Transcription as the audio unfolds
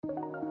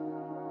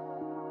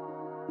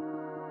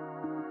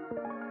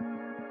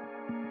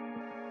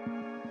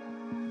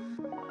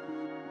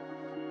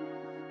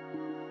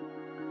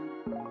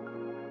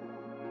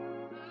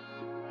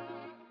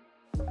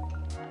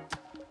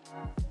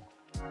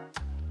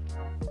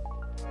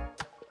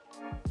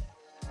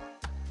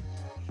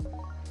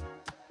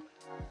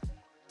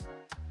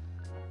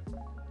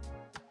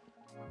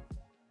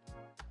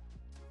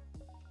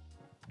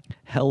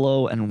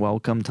Hello and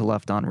welcome to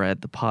Left on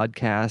Red, the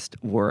podcast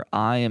where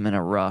I am in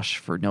a rush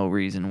for no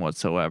reason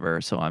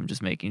whatsoever, so I'm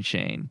just making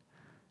Shane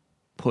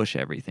push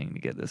everything to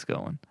get this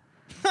going.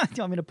 Do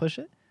you want me to push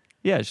it?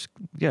 Yeah, just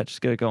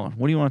get it going.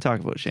 What do you want to talk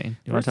about, Shane?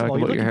 You want First to of talk all,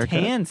 about you're your looking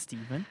haircut? tan,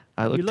 Steven.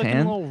 I look You're looking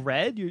tan? a little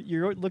red.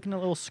 You're looking a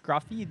little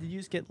scruffy. Did you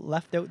just get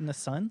left out in the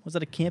sun? Was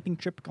it a camping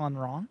trip gone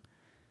wrong?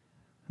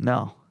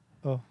 No.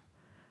 Oh,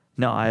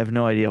 No, I have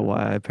no idea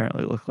why I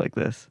apparently look like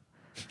this.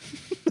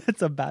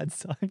 that's a bad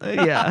sign.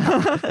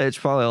 Yeah, it's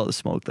probably all the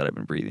smoke that I've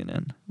been breathing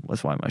in.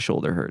 That's why my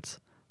shoulder hurts.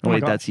 Oh my Wait,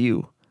 gosh. that's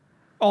you.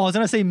 Oh, I was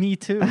gonna say me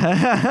too.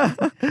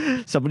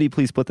 Somebody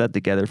please put that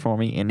together for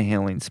me.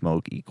 Inhaling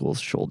smoke equals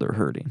shoulder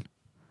hurting.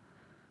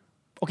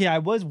 Okay, I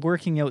was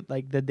working out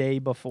like the day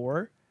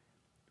before,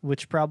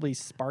 which probably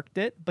sparked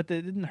it, but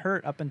it didn't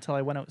hurt up until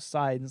I went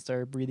outside and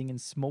started breathing in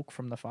smoke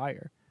from the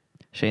fire.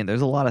 Shane,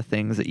 there's a lot of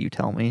things that you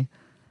tell me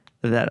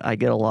that I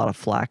get a lot of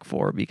flack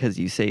for because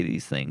you say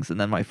these things, and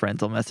then my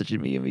friends will message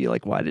me and be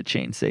like, "Why did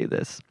Shane say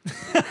this?"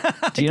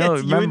 Do you know?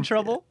 Gets you in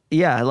trouble?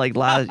 Yeah, like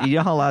you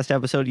know how last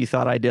episode you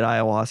thought I did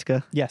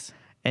ayahuasca, Yes.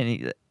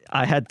 and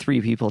I had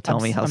 3 people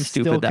tell me how I'm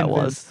stupid still that was.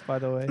 convinced, by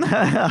the way.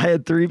 I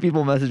had 3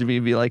 people message me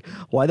and be like,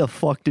 "Why the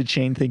fuck did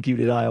Shane think you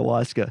did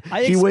ayahuasca?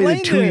 I He waited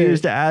explained 2 it.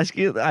 years to ask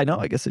you." I know.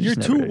 I guess I You're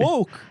just too never-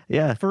 woke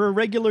Yeah. for a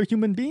regular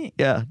human being.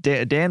 Yeah,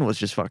 Dan was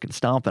just fucking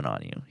stomping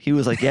on you. He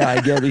was like, "Yeah,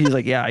 I get it." He's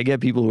like, "Yeah, I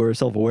get people who are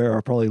self-aware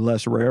are probably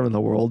less rare in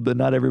the world, but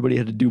not everybody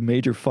had to do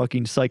major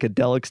fucking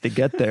psychedelics to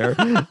get there."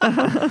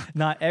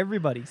 Not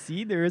everybody.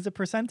 See, there is a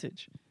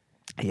percentage.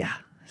 Yeah.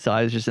 So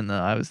I was just in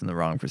the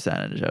wrong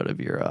percentage out of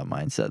your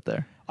mindset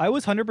there. I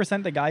was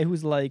 100% the guy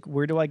who's like,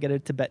 where do I get a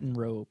Tibetan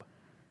robe?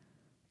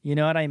 You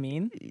know what I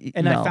mean?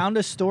 And No. I found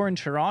a store in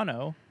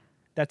Toronto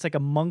that's like a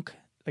monk,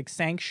 like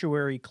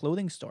sanctuary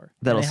clothing store.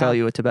 That'll And they sell have-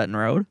 you a Tibetan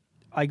robe?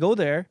 I go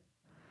there,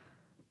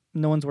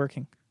 no one's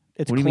working.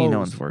 It's What do you closed. mean no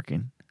one's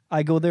working?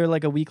 I go there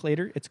like a week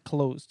later, it's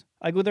closed.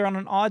 I go there on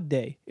an odd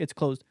day, it's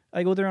closed.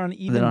 I go there on an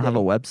even They don't day, have a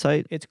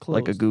website? it's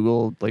closed. Like a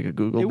Google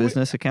It would-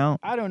 business account?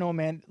 I don't know,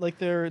 man. Like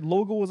their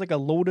logo was like a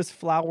lotus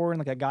flower and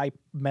like a guy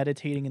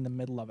meditating in the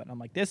middle of it. I'm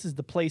like, this is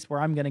the place where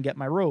I'm gonna get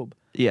my robe.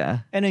 Yeah.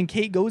 And then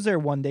Kate goes there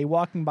one day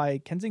walking by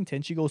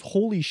Kensington. She goes,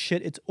 holy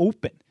shit, it's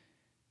open.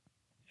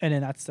 And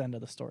then that's the end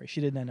of the story. She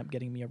didn't end up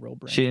getting me a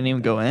robe. She didn't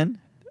even go in?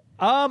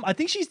 I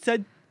think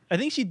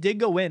she did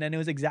go in and it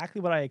was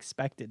exactly what I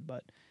expected,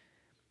 but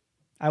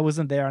I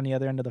wasn't there on the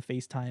other end of the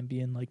FaceTime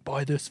being like,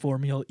 buy this for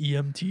me, I'll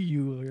EMT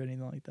you or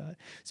anything like that.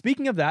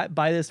 Speaking of that,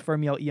 buy this for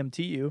me, I'll EMT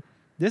you.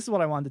 This is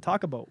what I wanted to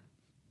talk about.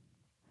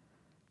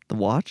 The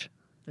watch?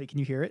 Like, can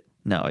you hear it?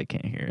 No, I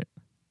can't hear it.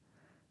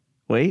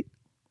 Wait.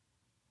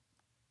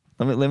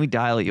 Let me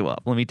dial you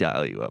up. Let me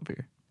dial you up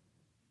here.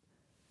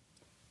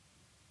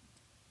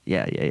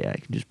 Yeah. I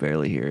can just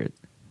barely hear it.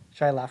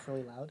 Should I laugh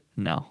really loud?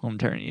 No, I'm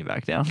turning you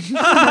back down.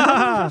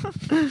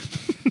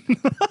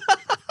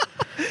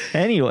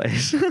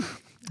 Anyways,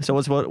 so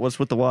what's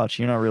with the watch?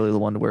 You're not really the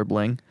one to wear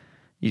bling.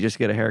 You just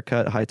get a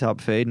haircut, high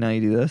top fade. Now you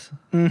do this.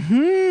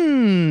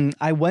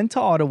 I went to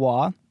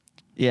Ottawa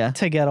Yeah,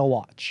 to get a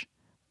watch.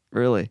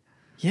 really.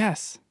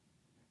 Yes.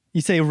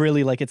 You say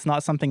really like it's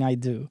not something I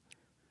do.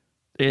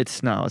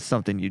 It's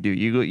something you do.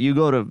 You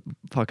go to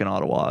fucking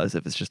Ottawa as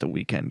if it's just a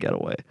weekend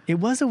getaway. It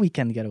was a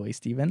weekend getaway,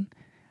 Steven.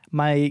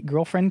 My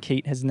girlfriend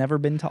Kate has never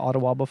been to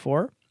Ottawa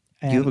before.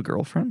 And You have a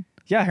girlfriend?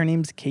 yeah, her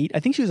name's Kate. I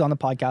think she was on the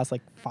podcast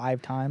like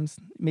 5 times.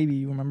 Maybe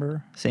you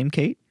remember. Same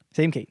Kate?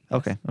 Same Kate.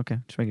 yes. Okay.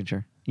 Just making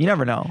sure. You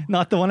never know.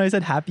 Not the one I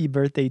said happy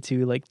birthday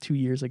to like 2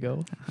 years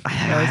ago. I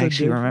That was a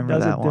actually remember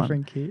that was a one.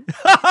 different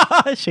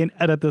Kate. Shane,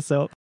 edit this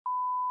out.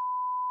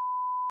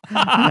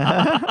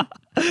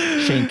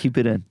 Shane, keep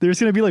it in. There's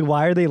gonna be like,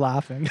 why are they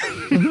laughing?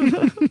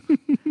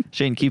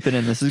 Shane, keep it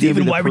in. This is gonna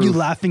be Steven, the why were you proof.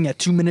 laughing at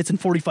 2 minutes and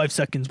 45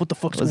 seconds? What the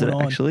fuck's Was it going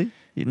on? actually?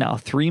 No,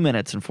 3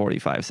 minutes and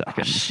 45 Ah,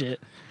 seconds. shit.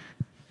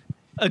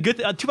 Too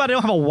bad I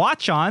don't have a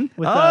watch on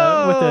with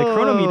the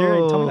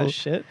chronometer. Tell me Oh. that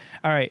shit.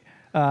 All right.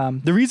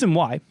 The reason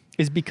why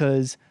is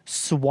because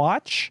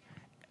Swatch,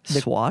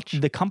 Swatch?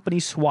 the company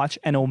Swatch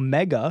and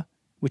Omega,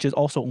 which is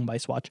also owned by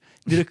Swatch,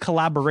 did a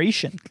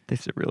collaboration.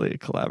 Is it really a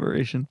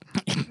collaboration?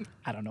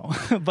 I don't know,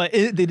 but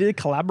they did a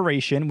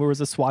collaboration where it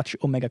was a Swatch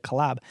Omega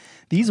collab.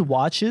 These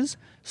watches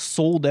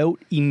sold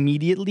out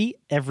immediately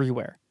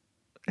everywhere.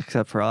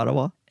 Except for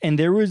Ottawa? And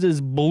there was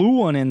this blue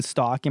one in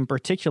stock in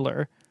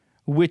particular,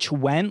 which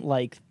went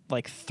like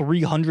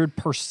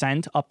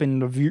 300% up in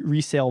the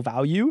resale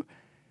value.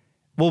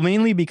 Well,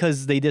 mainly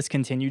because they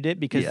discontinued it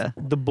because Yeah.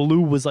 the blue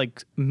was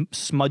like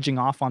smudging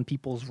off on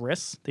people's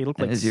wrists. They look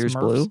And like is yours Smurfs.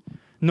 blue?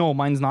 No,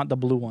 mine's not the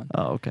blue one.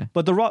 Oh, okay.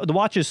 But the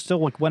watches still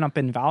like went up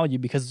in value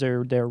because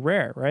they're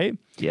rare, right?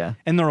 Yeah.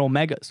 And they're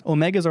Omegas.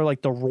 Omegas are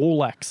like the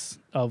Rolex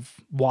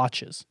of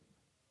watches.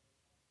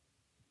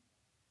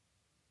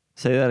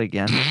 Say that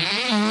again.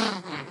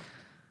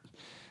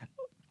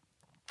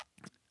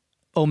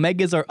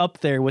 Omegas are up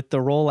there with the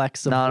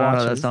Rolex of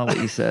watches. No, that's not what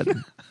you said.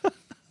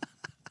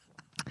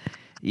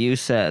 You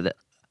said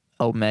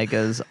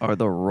Omegas are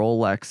the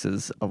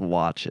Rolexes of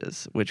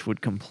watches, which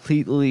would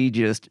completely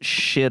just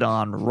shit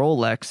on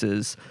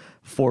Rolexes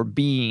for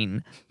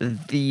being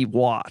the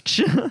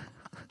watch.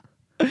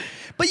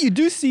 But you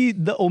do see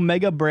the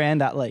Omega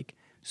brand at like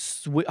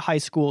high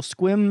school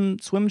swim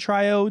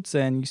tryouts,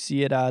 and you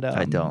see it at.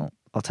 I don't.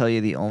 I'll tell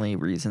you the only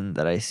reason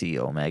that I see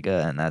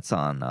Omega, and that's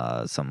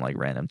on some like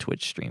random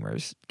Twitch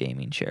streamers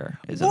gaming chair,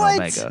 is an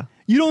Omega.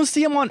 You don't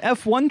see them on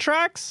F1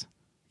 tracks?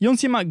 You don't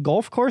see them at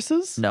golf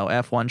courses? No,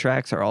 F1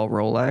 tracks are all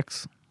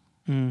Rolex.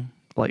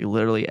 Like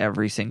literally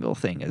every single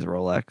thing is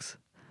Rolex.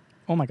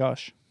 Oh my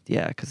gosh.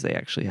 Yeah, because they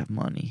actually have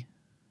money.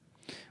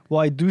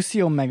 Well, I do see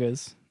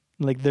Omegas,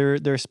 like their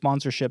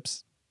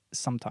sponsorships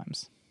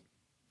sometimes.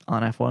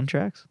 On F1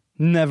 tracks?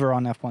 Never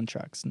on F1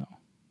 tracks, no.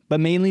 But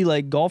mainly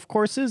like golf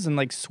courses and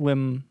like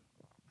swim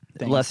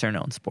things. Lesser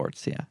known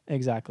sports, yeah.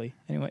 Exactly.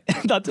 Anyway,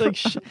 that's like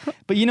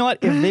but you know what?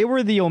 If they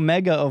were the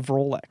Omega of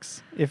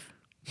Rolex,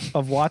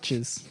 of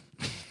watches.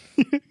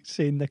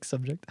 Shane, next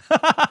subject.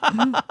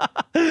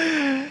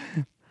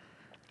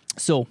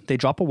 So they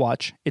drop a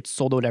watch. It's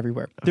sold out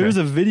everywhere. Okay. There's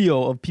a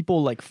video of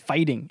people like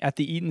fighting at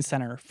the Eaton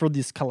Center for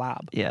this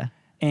collab. Yeah.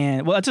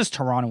 And well, that's just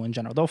Toronto in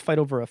general. They'll fight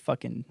over a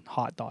fucking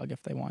hot dog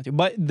if they want to.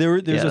 But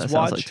there's this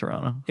watch. Like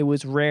Toronto. It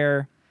was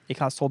rare. It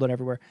got sold out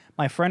everywhere.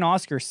 My friend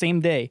Oscar, same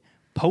day,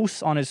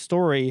 posts on his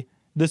story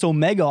this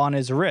Omega on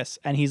his wrist.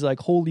 And he's like,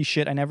 holy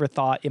shit, I never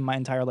thought in my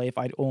entire life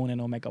I'd own an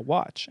Omega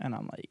watch. And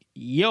I'm like,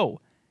 yo,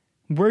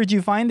 where'd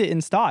you find it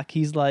in stock?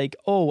 He's like,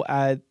 oh,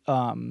 at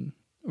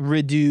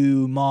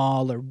Rideau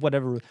Mall or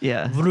whatever.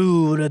 Yeah.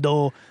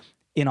 Rideau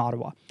in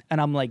Ottawa.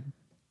 And I'm like,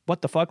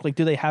 what the fuck? Like,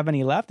 do they have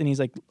any left? And he's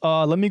like,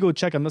 let me go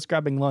check. I'm just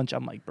grabbing lunch.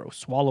 I'm like, bro,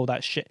 swallow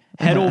that shit.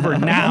 Head over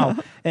now.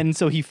 And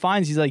so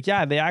he's like,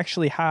 yeah, they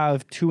actually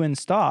have 2 in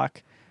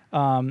stock.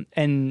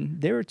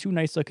 And they were 2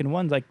 nice looking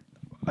ones. Like,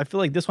 I feel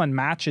like this one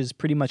matches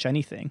pretty much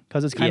anything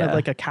because it's kind of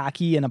like a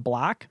khaki and a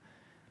black.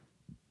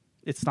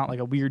 It's not like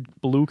a weird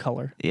blue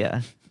color.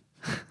 Yeah.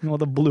 Well,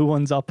 the blue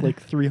one's up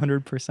like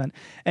 300%.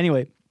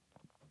 Anyway,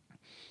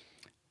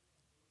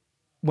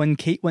 when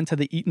Kate went to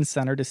the Eaton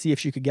Center to see if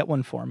she could get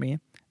one for me,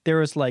 there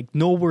was like,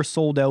 no, we're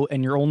sold out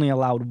and you're only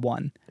allowed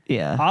 1.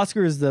 Yeah.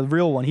 Oscar is the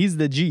real one. He's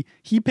the G.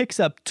 He picks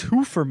up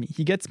 2 for me.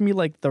 He gets me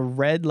like the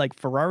red, like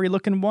Ferrari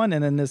looking one,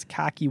 and then this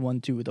khaki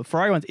one too. The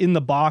Ferrari one's in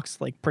the box,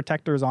 like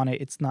protectors on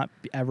it. It's not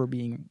ever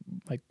being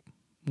like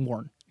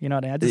worn. You know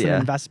what I mean? It's an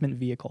investment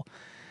vehicle.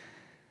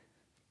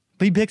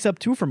 But he picks up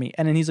 2 for me.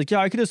 And then he's like, yeah,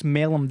 I could just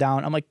mail them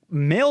down. I'm like,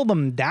 mail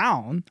them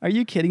down? Are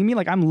you kidding me?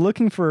 Like, I'm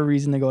looking for a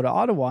reason to go to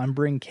Ottawa and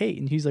bring Kate.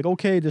 And he's like,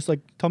 okay, just like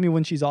tell me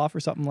when she's off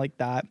or something like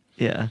that.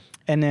 Yeah.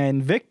 And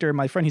then Victor,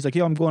 my friend, he's like,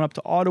 yo, I'm going up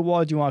to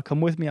Ottawa. Do you want to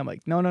come with me? I'm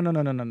like,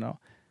 no.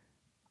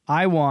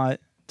 I want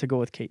to go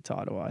with Kate to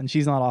Ottawa. And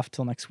she's not off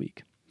till next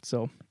week.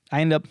 So I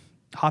end up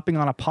hopping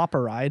on a Papa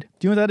ride.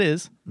 Do you know what that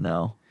is?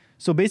 No.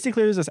 So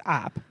basically there's this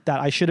app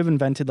that I should have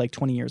invented like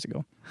 20 years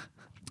ago.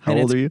 How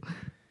old are you?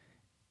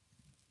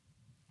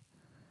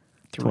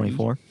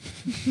 24.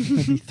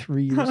 Maybe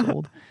 3 years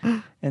old.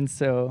 And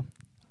so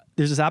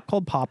there's this app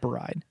called Papa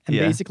Ride. And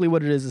basically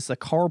what it is, it's a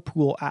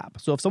carpool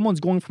app. So if someone's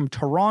going from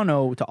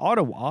Toronto to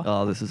Ottawa.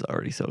 Oh, this is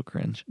already so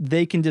cringe.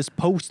 They can just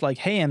post like,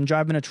 hey, I'm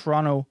driving to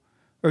Toronto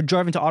or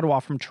driving to Ottawa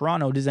from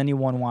Toronto. Does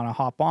anyone want to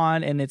hop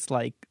on? And it's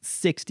like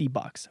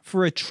 $60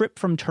 for a trip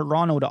from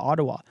Toronto to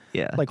Ottawa.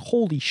 Yeah. Like,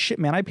 holy shit,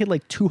 man. I paid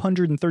like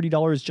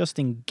 $230 just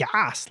in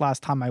gas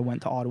last time I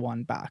went to Ottawa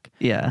and back.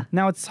 Yeah.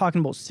 Now it's talking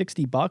about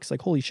 $60.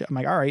 Like, holy shit. I'm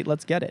like, all right,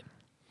 let's get it.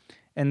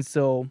 And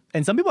so,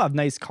 and some people have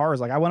nice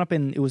cars. Like I went up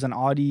in, it was an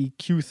Audi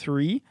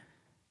Q3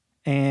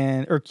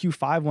 or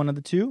Q5, one of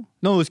the two.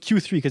 No, it was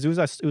Q3 because it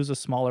was a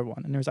smaller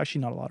one. And there was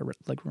actually not a lot of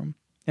leg room.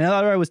 And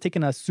I was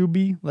taking a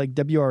Subi, like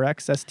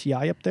WRX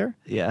STI up there.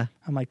 Yeah.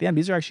 I'm like, damn,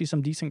 these are actually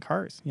some decent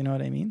cars. You know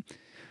what I mean?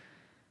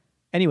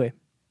 Anyway,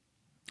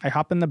 I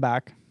hop in the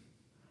back.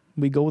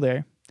 We go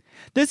there.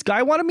 This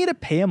guy wanted me to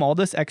pay him all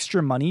this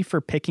extra money for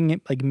picking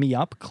it, like me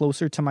up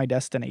closer to my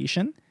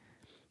destination.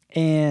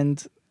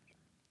 And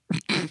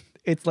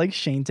it's like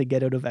Shane to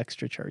get out of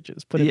extra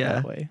charges. Put it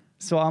that way.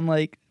 So I'm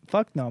like,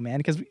 fuck no, man.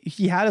 Because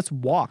he had us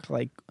walk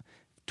like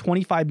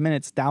 25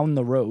 minutes down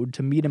the road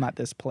to meet him at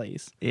this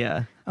place.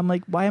 Yeah. I'm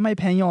like, why am I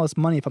paying you all this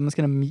money if I'm just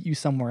going to meet you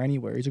somewhere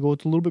anywhere? He's like, oh,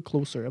 it's a little bit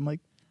closer. I'm like,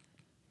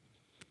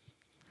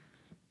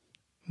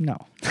 no.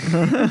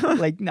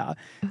 Like, no.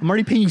 I'm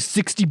already paying you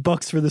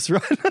 $60 for this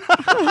ride.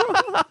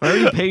 I'm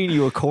already paying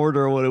you a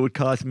quarter of what it would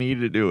cost me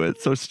to do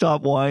it. So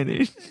stop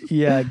whining.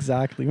 Yeah,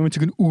 exactly. We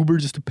took an Uber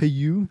just to pay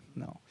you?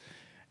 No.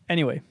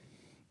 Anyway,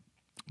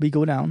 we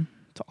go down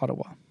to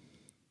Ottawa.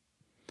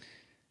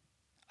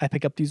 I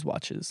pick up these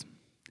watches.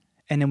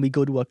 And then we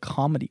go to a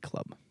comedy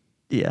club.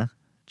 Yeah.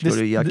 Did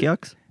you go to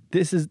Yuck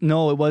Yucks?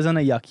 No, it wasn't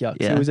a Yuck Yucks.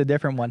 Yeah. It was a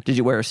different one. Did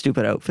you wear a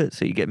stupid outfit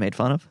so you get made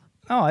fun of?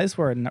 Oh, I just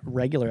wore a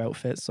regular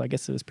outfit, so I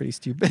guess it was pretty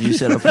stupid. Did you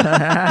sit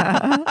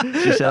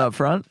up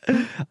front?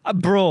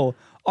 Bro,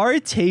 our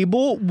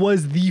table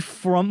was the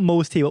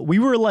frontmost table. We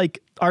were like,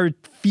 our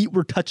feet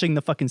were touching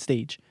the fucking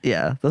stage.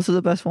 Yeah, those are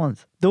the best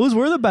ones. Those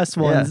were the best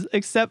ones,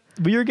 except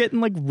we were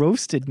getting like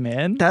roasted,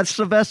 man. That's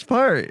the best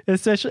part.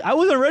 Especially, I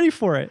wasn't ready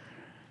for it.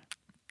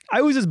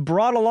 I was just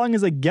brought along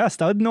as a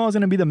guest. I didn't know I was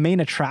going to be the main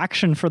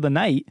attraction for the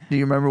night. Do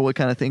you remember what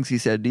kind of things he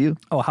said to you?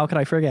 Oh, how could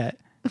I forget?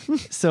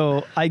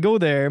 So I go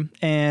there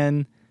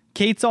and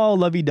Kate's all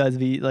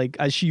lovey-dovey, like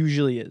as she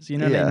usually is. You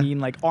know what I mean?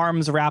 Like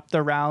arms wrapped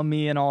around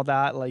me and all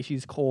that. Like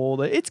she's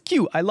cold. It's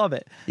cute. I love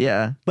it.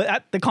 Yeah. But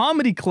at the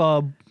comedy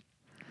club,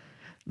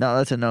 No,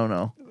 that's a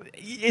no-no.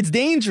 it's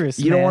dangerous.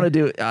 You don't want to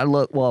do it.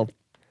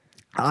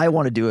 I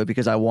want to do it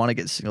because I want to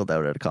get singled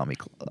out at a comedy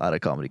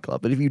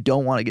club. But if you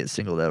don't want to get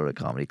singled out at a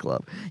comedy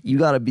club, you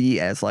got to be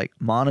as like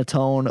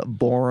monotone,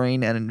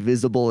 boring, and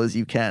invisible as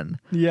you can.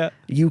 Yeah.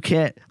 You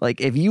can't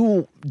if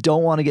you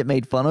don't want to get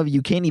made fun of,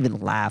 you can't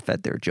even laugh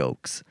at their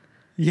jokes.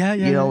 Yeah.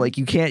 You know, like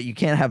you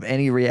can't have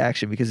any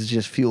reaction because it's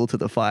just fuel to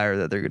the fire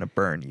that they're gonna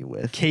burn you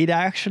with. Kate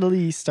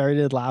actually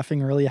started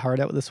laughing really hard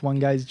at this one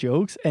guy's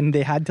jokes, and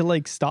they had to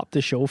like stop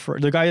the show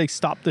the guy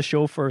stopped the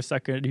show for a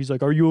second. He's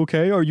like, "Are you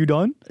okay? Are you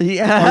done?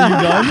 Yeah. Are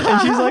you done?"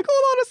 And she's like,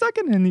 "Hold on a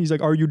second." And he's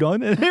like, "Are you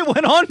done?" And it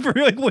went on for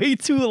like way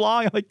too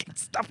long. I'm like,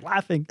 "Stop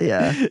laughing."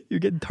 Yeah. You're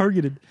getting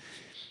targeted.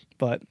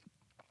 But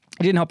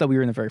it didn't help that we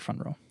were in the very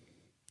front row.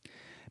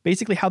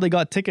 Basically, how they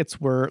got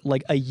tickets were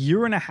like a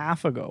year and a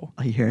half ago.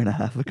 A year and a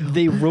half ago.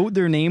 They wrote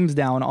their names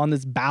down on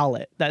this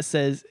ballot that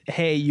says,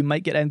 "Hey, you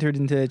might get entered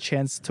into a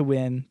chance to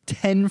win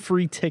 10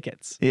 free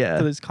tickets." Yeah.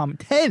 To this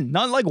 10,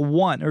 not like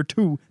 1 or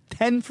 2,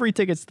 10 free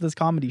tickets to this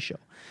comedy show.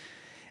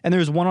 And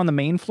there's one on the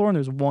main floor and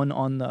there's one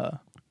on the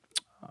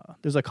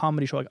there's a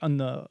comedy show like on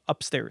the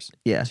upstairs.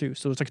 Yeah. Too.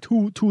 So it's like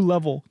two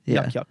level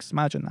Yeah. yucks.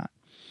 Imagine that.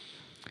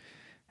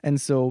 And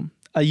so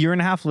a year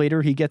and a half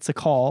later, he gets a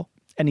call.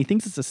 And he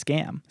thinks it's a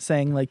scam,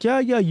 saying like, yeah,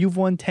 you've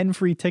won 10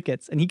 free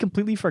tickets. And he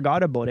completely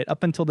forgot about it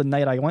up until the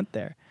night I went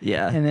there.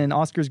 Yeah. And then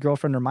Oscar's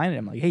girlfriend reminded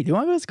him, like, "Hey, do you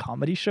want to go to this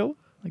comedy show?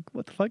 Like,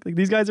 what the fuck? Like,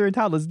 these guys are in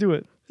town. Let's do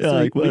it." Yeah,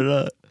 So why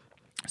not?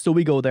 So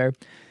we go there.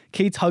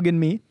 Kate's hugging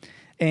me.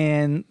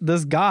 And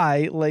this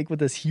guy, like, with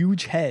this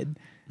huge head,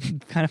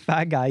 kind of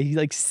fat guy, he,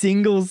 like,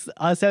 singles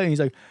us out. And he's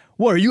like,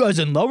 "What, are you guys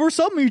in love or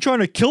something? Are you trying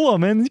to kill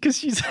him?" And because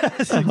she's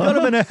got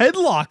him in a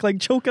headlock, like,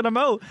 choking him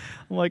out.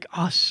 I'm like,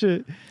 "Oh,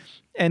 shit."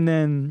 And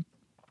then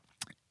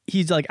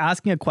he's like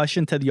asking a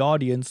question to the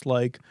audience,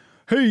 like,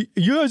 "Hey,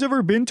 you guys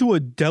ever been to a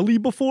deli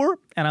before?"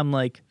 And I'm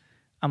like,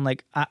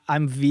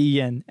 I'm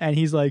vegan. And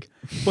he's like,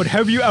 "But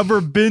have you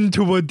ever been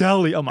to a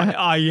deli?" I'm like,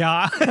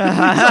 yeah.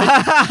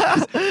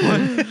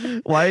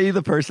 Why are you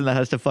the person that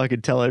has to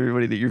fucking tell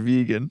everybody that you're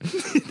vegan?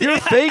 You're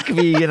a fake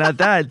vegan at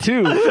that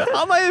too.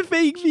 How am I a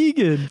fake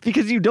vegan?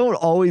 Because you don't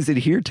always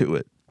adhere to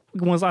it.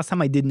 When was the last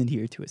time I didn't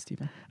adhere to it,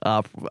 Stephen?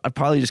 I'd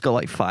probably just go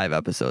like 5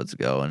 episodes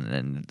ago,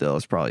 and there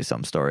was probably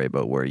some story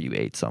about where you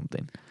ate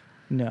something.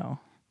 No.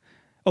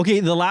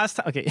 Okay, the last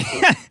time. Okay,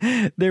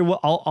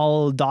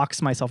 I'll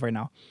dox myself right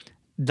now.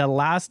 The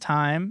last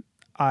time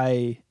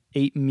I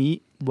ate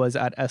meat was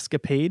at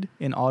Escapade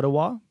in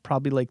Ottawa,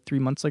 probably like 3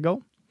 months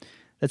ago.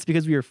 That's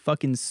because we were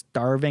fucking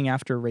starving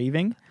after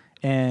raving,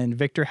 and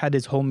Victor had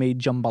his homemade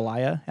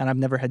jambalaya, and I've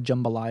never had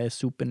jambalaya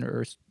soup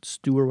or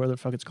stew or whatever the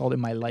fuck it's called in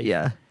my life.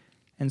 Yeah.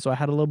 And so I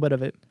had a little bit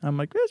of it. And I'm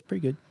like, it's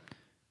pretty good.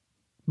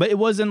 But it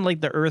wasn't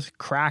like the earth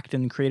cracked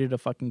and created a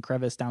fucking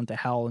crevice down to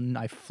hell and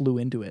I flew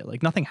into it.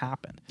 Like nothing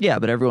happened. Yeah,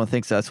 but everyone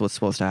thinks that's what's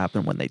supposed to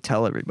happen when they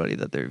tell everybody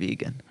that they're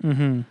vegan.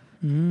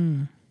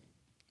 Mm-hmm.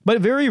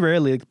 But very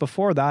rarely. Like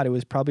before that, it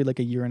was probably like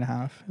a year and a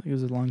half. It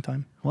was a long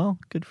time. Well,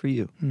 good for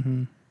you.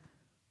 Mm-hmm.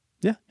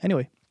 Yeah.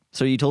 Anyway.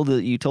 So you told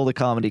the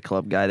comedy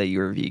club guy that you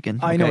were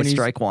vegan. I know. Okay,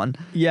 strike 1.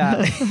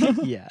 Yeah.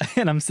 Yeah.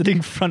 And I'm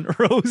sitting front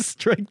row,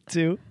 strike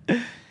 2.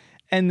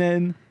 And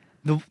then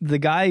the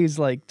guy is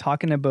like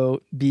talking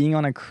about being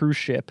on a cruise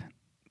ship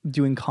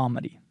doing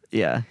comedy.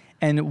 Yeah.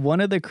 And one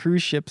of the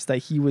cruise ships that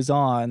he was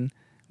on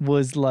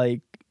was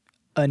like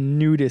a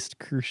nudist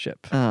cruise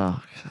ship.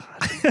 Oh,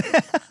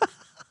 God.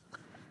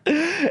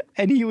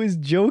 And he was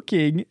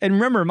joking. And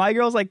remember, my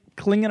girl's like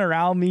clinging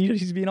around me.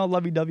 She's being all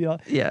lovey-dovey.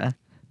 Yeah.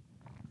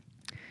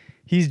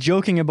 He's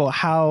joking about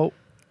how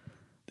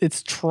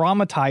it's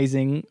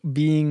traumatizing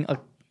being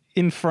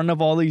in front of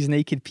all these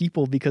naked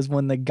people because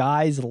when the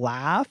guys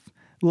laugh,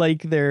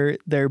 like their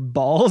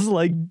balls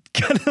like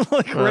kind of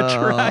like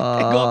retract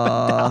and go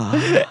up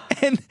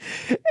and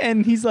down.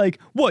 And he's like,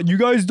 "What, you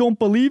guys don't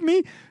believe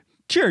me?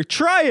 Sure,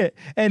 try it."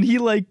 And he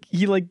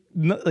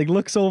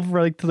looks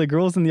over like to the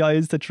girls in the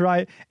audience to try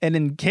it, and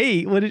then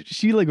Kate,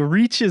 she like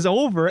reaches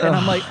over, and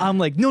I'm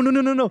like, no,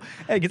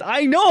 because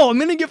I know I'm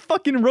gonna get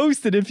fucking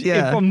roasted if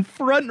I'm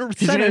front or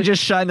He's center. gonna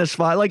just shine the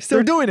spot. Like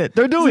they're doing it.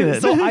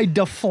 So I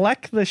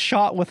deflect the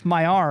shot with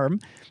my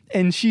arm,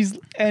 and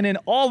then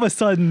all of a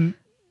sudden,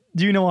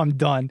 do you know I'm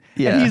done?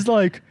 Yeah. And he's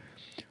like,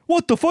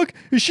 "What the fuck?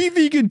 Is she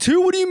vegan too?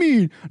 What do you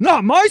mean?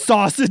 Not my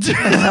sausage."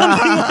 Something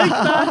like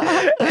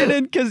that. And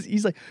then because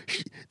he's like,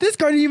 "This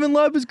guy didn't even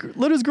let his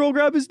girl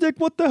grab his dick.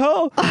 What the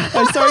hell?"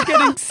 I start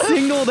getting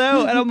singled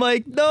out, and I'm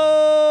like,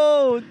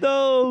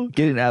 no.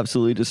 Getting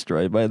absolutely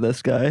destroyed by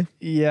this guy.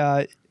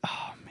 Yeah.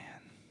 Oh man.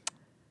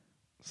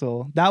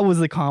 So that was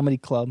the comedy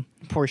club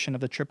portion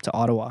of the trip to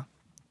Ottawa.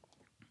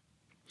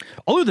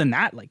 Other than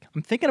that,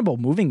 I'm thinking about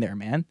moving there,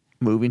 man.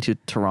 Moving to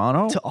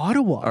Toronto? To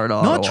Ottawa. Or to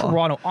Not Ottawa.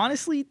 Toronto.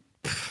 Honestly,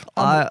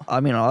 I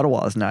mean,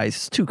 Ottawa is nice.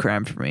 It's too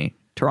cramped for me.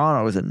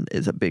 Toronto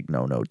is a big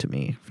no to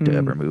me to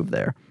ever move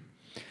there.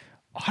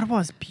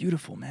 Ottawa's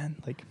beautiful, man.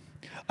 Like,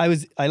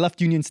 I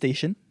left Union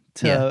Station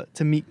to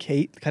meet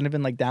Kate, kind of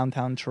in like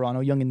downtown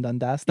Toronto, Yonge and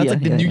Dundas. That's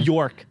like the New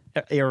York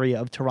area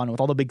of Toronto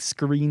with all the big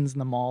screens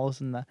and the malls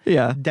and the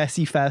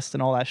Desi Fest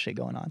and all that shit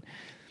going on.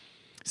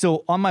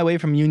 So on my way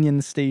from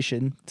Union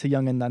Station to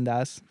Yonge and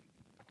Dundas,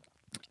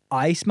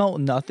 I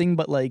smelled nothing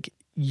but like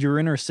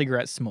urine or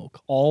cigarette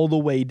smoke all the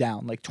way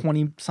down, like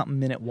 20-something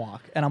minute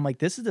walk. And I'm like,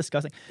 this is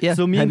disgusting. Yeah.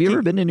 So have you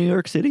ever been to New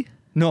York City?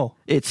 No.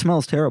 It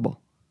smells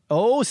terrible.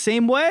 Oh,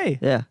 same way.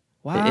 Yeah.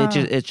 Wow.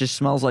 It just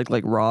smells like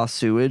raw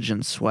sewage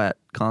and sweat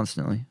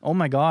constantly. Oh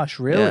my gosh,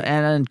 really? Yeah,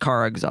 and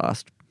car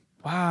exhaust.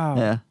 Wow.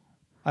 Yeah.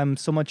 I'm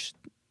so much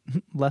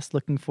less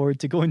looking forward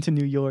to going to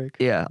New York.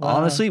 Yeah. Wow.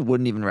 Honestly,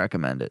 wouldn't even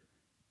recommend it.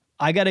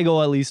 I got to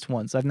go at least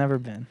once. I've never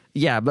been.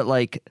 Yeah, but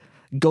like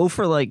go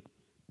for like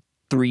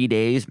 3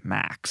 days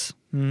max.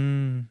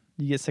 You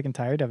get sick and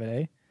tired of it,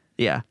 eh?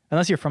 Yeah.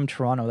 Unless you're from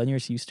Toronto, then you're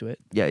just used to it.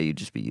 Yeah, you'd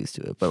just be used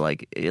to it. But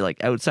like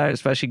outside,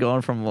 especially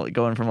going from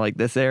like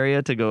this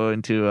area to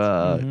going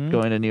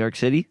to New York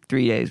City,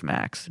 3 days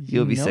max.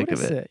 You'll be sick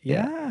of it.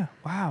 Yeah.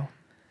 Wow.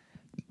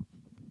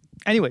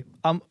 Anyway,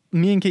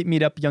 me and Kate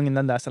meet up Yonge and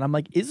Dundas, and I'm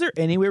like, is there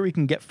anywhere we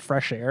can get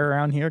fresh air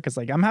around here? Because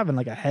like I'm having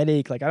like a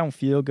headache, like I don't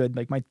feel good,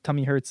 like my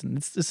tummy hurts, and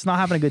it's not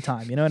having a good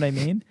time. You know what I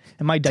mean?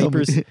 And my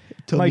diapers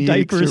full.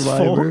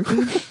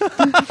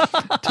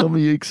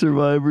 Tummy ache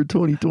survivor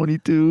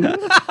 2022.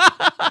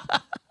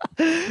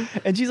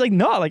 And she's like,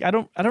 no, like I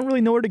don't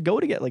really know where to go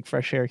to get like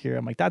fresh air here.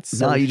 I'm like, that's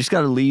so you just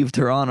got to leave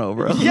Toronto,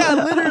 bro. Yeah,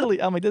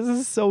 literally. I'm like, this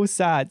is so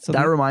sad. So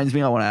that reminds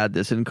me, I want to add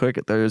this in quick.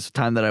 There's a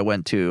time that I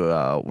went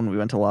to when we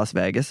went to Las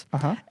Vegas,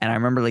 and I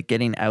remember like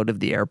getting out of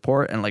the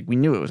airport, and like we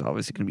knew it was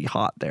obviously going to be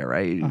hot there,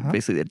 right?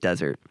 Basically the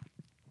desert.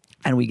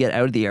 And we get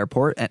out of the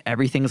airport, and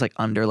everything's like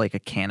under like a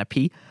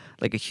canopy,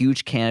 like a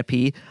huge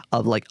canopy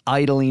of like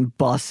idling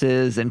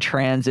buses and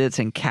transits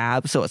and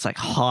cabs. So it's like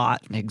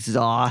hot and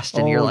exhaust,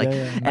 and you're like,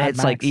 and Mad it's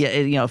Max. Like,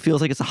 it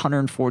feels like it's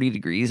 140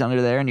 degrees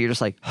under there, and you're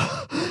just like,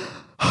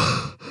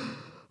 oh,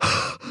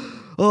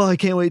 I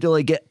can't wait to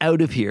like get out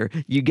of here.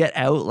 You get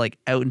out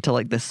into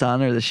like the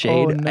sun or the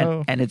shade,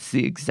 and it's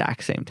the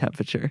exact same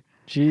temperature.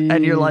 Jeez.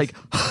 And you're like,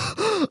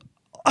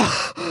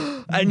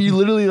 and you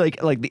literally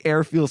like the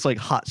air feels like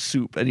hot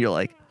soup, and you're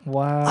like,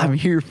 wow, I'm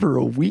here for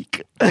a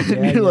week.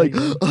 And you're like,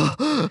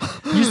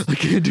 I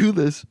can't do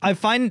this. I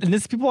find, and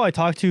this people I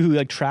talk to who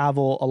like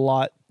travel a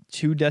lot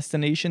to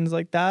destinations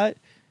like that,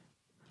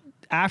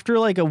 after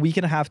like a week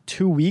and a half,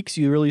 2 weeks,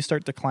 you really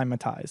start to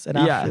climatize. And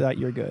after that,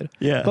 you're good.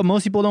 Yeah. But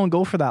most people don't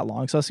go for that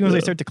long. So as soon as they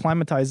start to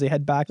climatize, they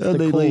head back to the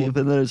they cold. leave,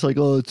 and then it's like,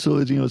 it's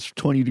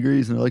 20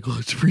 degrees, and they're like,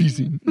 it's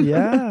freezing.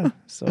 Yeah.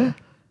 So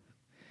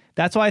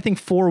that's why I think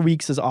 4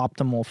 weeks is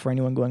optimal for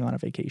anyone going on a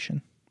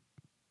vacation.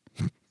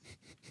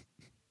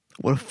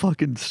 What a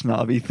fucking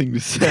snobby thing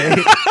to say.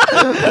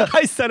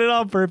 I said it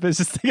on purpose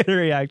just to get a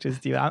reaction,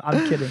 Steve.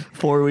 I'm kidding.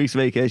 4 weeks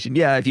vacation.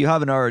 Yeah, if you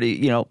haven't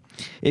already,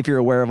 if you're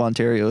aware of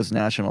Ontario's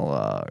national,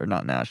 or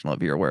not national,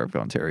 if you're aware of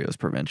Ontario's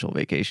provincial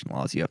vacation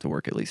laws, you have to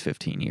work at least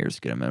 15 years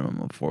to get a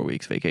minimum of 4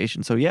 weeks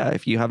vacation. So yeah,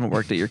 if you haven't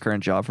worked at your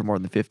current job for more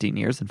than 15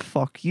 years, then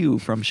fuck you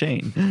from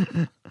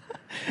Shane.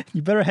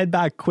 You better head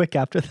back quick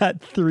after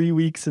that 3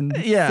 weeks and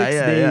 6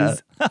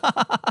 days.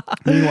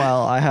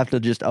 Meanwhile, I have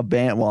to just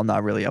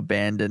not really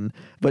abandon,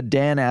 but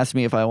Dan asked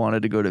me if I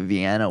wanted to go to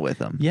Vienna with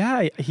him.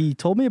 Yeah, he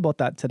told me about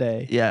that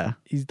today. Yeah.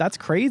 That's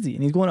crazy.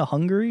 And he's going to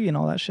Hungary and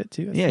all that shit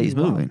too. He's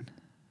moving.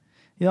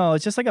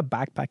 It's just like a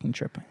backpacking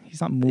trip. He's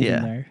not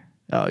moving there.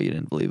 Oh, you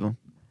didn't believe him?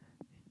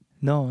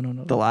 No.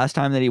 The last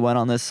time that he went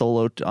on a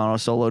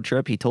solo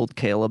trip, he told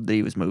Caleb that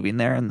he was moving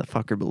there, and the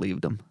fucker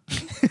believed him.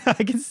 I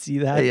can see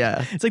that.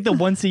 Yeah. It's like the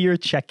once a year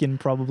check-in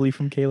probably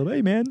from Caleb.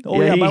 Hey man. Oh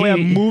yeah, by the way,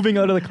 I'm moving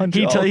out of the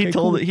country. He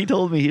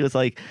told me, he's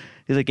like,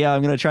 yeah,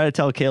 I'm going to try to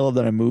tell Caleb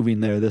that I'm moving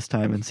there this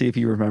time and see if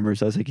he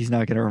remembers. I was like, he's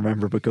not going to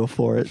remember, but go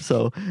for it.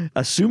 So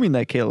assuming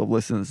that Caleb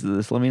listens to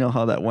this, let me know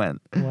how that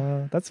went.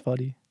 Wow, that's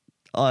funny.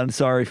 I'm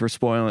sorry for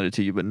spoiling it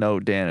to you, but no,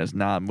 Dan is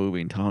not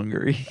moving to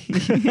Hungary.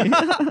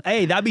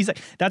 Hey,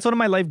 that's one of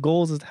my life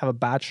goals is to have a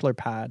bachelor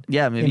pad.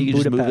 Yeah, maybe you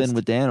can just move in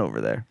with Dan over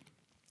there.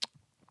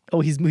 Oh,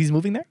 he's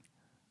moving there?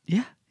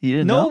 Yeah. You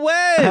didn't know? No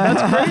way.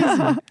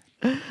 That's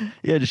crazy.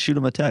 Yeah, just shoot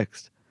him a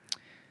text.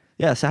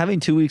 Yeah, so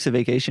having 2 weeks of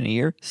vacation a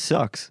year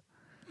sucks.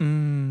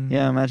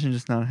 Yeah, imagine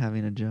just not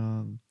having a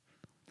job.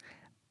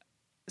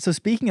 So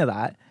speaking of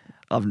that.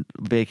 Of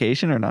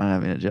vacation or not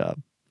having a job?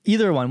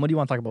 Either one. What do you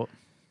want to talk about?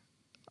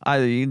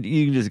 Either.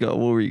 You can just go.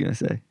 What were you going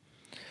to say?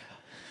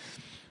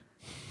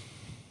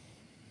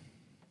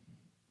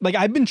 Like,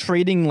 I've been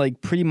trading,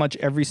 like, pretty much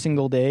every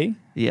single day.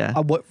 Yeah.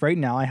 Right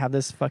now, I have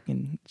this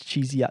fucking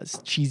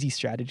cheesy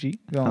strategy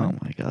going. Oh,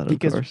 my God, of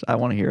course. I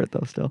want to hear it,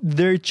 though, still.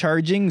 They're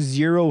charging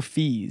 0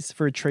 fees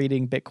for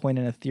trading Bitcoin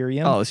and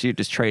Ethereum. Oh, so you're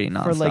just trading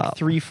nonstop. For, like,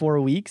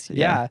 3-4 weeks.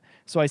 Yeah.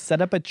 So I set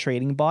up a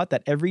trading bot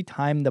that every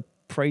time the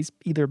price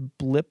either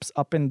blips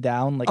up and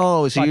down, like,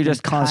 oh, so you're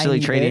just constantly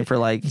trading for,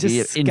 like, the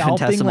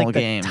infinitesimal like,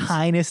 games. The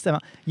tiniest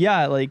amount.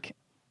 Yeah, like...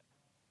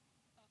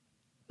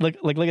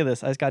 look at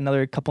this. I just got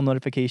another couple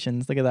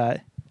notifications. Look at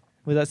that.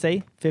 What does that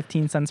say?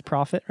 15 cents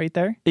profit right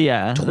there.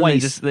 Yeah,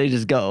 Twice. They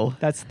just go.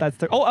 That's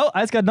their. Oh,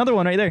 I just got another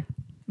one right there.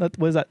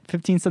 What is that?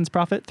 15 cents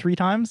profit 3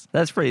 times.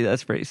 That's pretty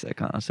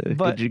sick, honestly.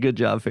 But- Good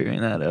job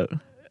figuring that out.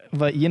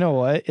 But you know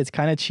what? It's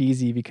kind of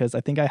cheesy because I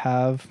think I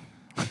have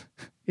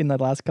in the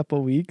last couple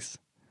of weeks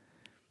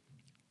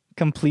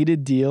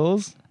completed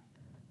deals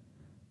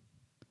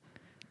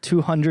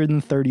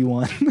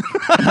 231.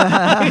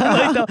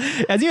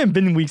 It hasn't even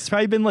been weeks. It's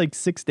probably been like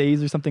 6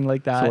 days or something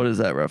like that. So what is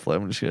that roughly?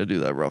 I'm just gonna do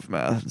that rough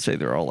math and say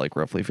they're all like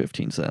roughly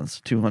 15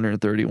 cents.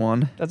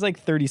 231. That's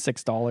like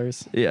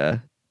 $36. Yeah,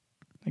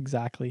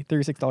 Exactly.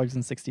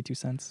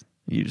 $36.62.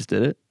 you just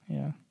did it.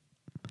 Yeah.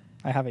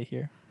 I have it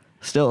here.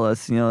 Still,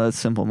 that's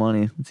simple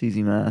money. It's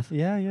easy math.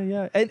 Yeah.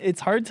 And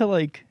it's hard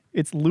to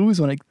it's lose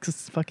when it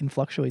just fucking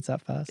fluctuates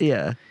that fast.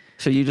 Yeah.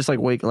 So you just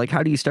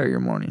how do you start your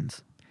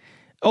mornings?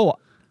 Oh,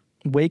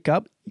 wake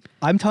up.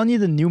 I'm telling you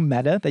the new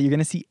meta that you're going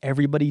to see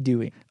everybody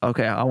doing.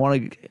 Okay, I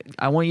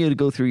want you to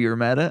go through your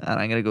meta, and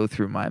I'm gonna go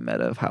through my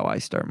meta of how I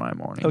start my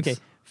mornings. Okay.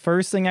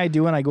 First thing I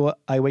do when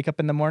I wake up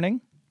in the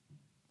morning,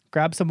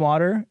 grab some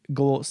water,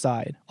 go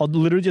outside. I'll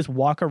literally just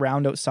walk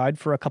around outside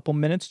for a couple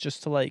minutes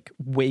just to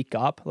wake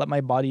up, let my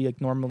body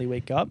normally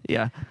wake up.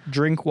 Yeah.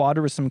 Drink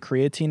water with some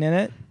creatine in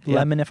it, Yep.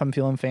 lemon if I'm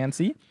feeling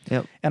fancy.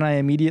 Yep. And I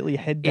immediately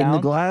head down In the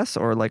glass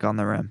or on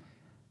the rim?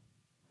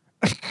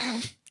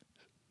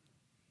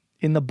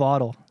 in the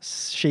bottle,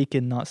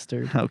 shaken, not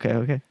stirred.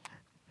 Okay.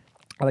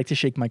 I like to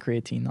shake my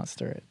creatine, not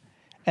stir it.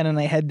 And then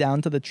I head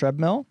down to the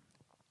treadmill.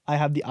 I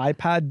have the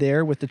iPad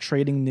there with the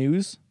trading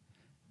news.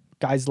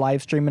 Guys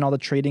live streaming all the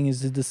trading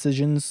is the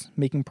decisions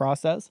making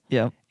process.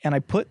 Yeah. And I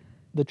put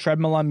the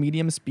treadmill on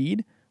medium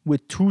speed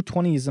with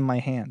 220s in my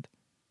hand.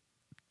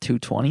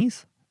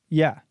 220s?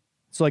 Yeah.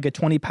 So like a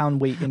 20-pound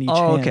weight in each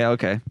Oh, hand.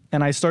 okay.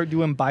 And I start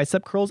doing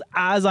bicep curls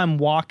as I'm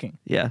walking.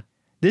 Yeah.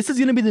 This is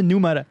going to be the new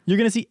meta. You're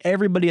going to see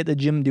everybody at the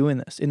gym doing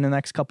this in the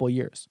next couple of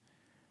years.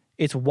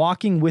 It's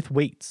walking with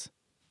weights.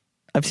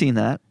 I've seen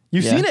that.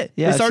 You've Yeah. seen it.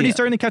 Yeah, It's I've already seen it.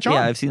 starting to catch on.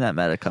 Yeah, I've seen that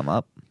meta come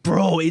up.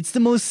 Bro, it's the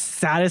most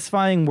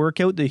satisfying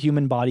workout the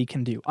human body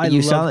can do.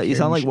 You sound like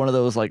carrying one of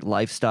those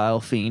lifestyle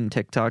fiend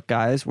TikTok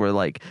guys where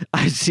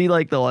I see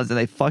the ones and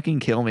they fucking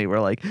kill me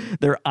where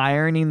they're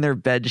ironing their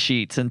bed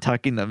sheets and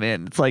tucking them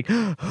in. It's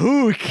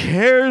who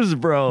cares,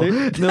 bro?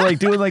 They're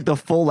doing the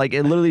full it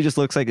literally just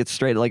looks like it's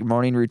straight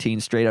morning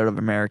routine straight out of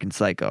American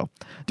Psycho.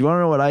 Do you want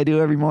to know what I do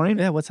every morning?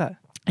 Yeah, what's that?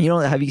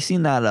 Have you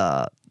seen that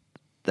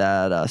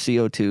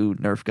CO2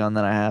 Nerf gun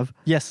that I have?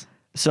 Yes.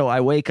 So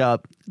I wake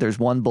up, there's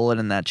one bullet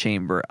in that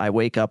chamber. I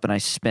wake up and I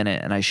spin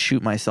it and I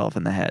shoot myself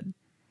in the head.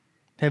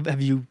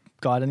 Have you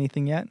got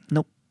anything yet?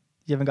 Nope.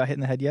 You haven't got hit in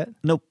the head yet?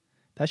 Nope.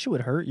 That shit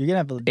would hurt. You're gonna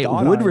have a It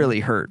dot would on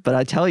really hurt, but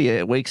I tell you,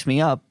 it wakes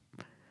me up.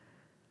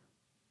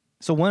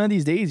 So one of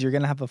these days you're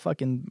gonna have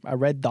a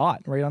red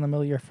dot right on the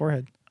middle of your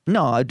forehead.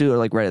 No, I do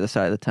it right at the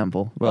side of the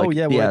temple. Where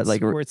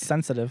it's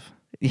sensitive.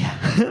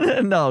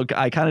 Yeah. No,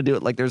 I kind of do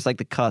it there's the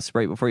cusp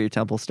right before your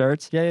temple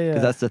starts. Yeah.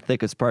 Because that's the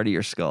thickest part of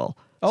your skull.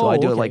 Oh, So I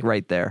do okay. it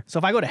right there. So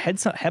if I go to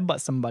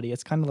headbutt somebody,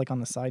 it's kind of on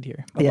the side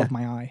here, above Yeah.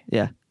 my eye.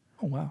 Yeah.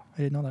 Oh wow,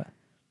 I didn't know that.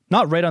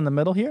 Not right on the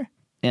middle here.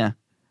 Yeah.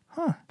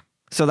 Huh.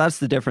 So that's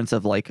the difference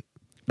of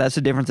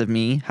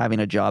me having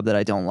a job that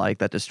I don't like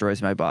that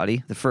destroys my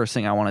body. The first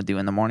thing I want to do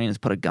in the morning is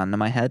put a gun to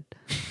my head.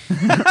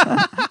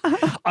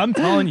 I'm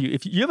telling you,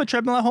 if you have a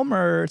treadmill at home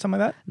or something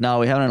like that. No,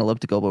 we have an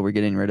elliptical, but we're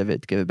getting rid of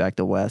it to give it back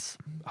to Wes.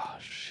 Oh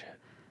shit.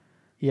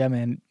 Yeah,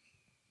 man.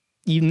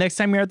 Next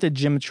time you're at the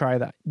gym, try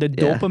that. The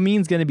Yeah.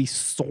 dopamine's gonna be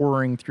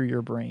soaring through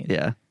your brain.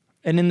 Yeah.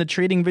 And in the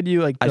trading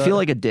video, I feel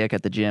like a dick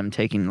at the gym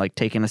taking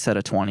a set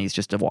of 20s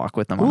just to walk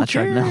with them on who the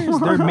treadmill. cares?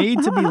 They're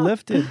made to be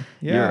lifted.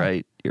 Yeah.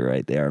 You're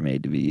right. They are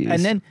made to be used.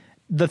 And then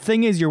the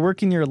thing is, you're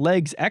working your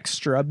legs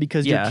extra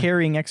because Yeah. you're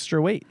carrying extra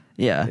weight.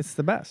 yeah, It's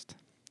the best.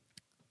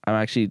 I'm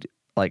actually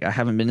I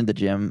haven't been to the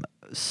gym,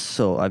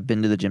 so I've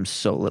been to the gym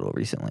so little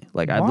recently.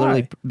 I've Why?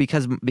 literally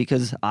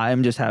because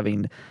I'm just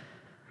having,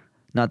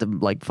 not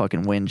to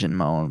fucking whinge and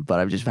moan, but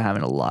I'm just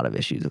having a lot of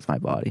issues with my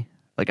body.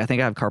 I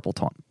think I have carpal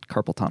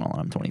tunnel and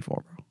I'm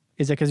 24, bro.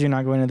 Is it because you're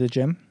not going to the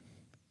gym?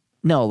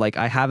 No,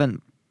 I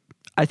haven't.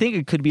 I think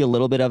it could be a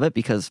little bit of it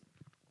because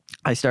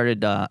I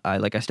started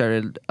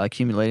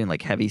accumulating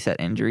heavy set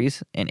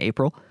injuries in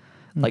April,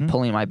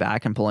 pulling my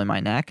back and pulling my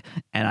neck,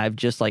 and I've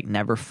just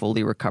never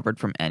fully recovered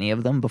from any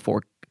of them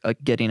before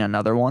getting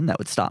another one that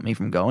would stop me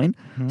from going.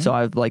 So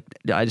I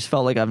just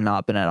felt like I've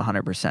not been at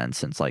 100%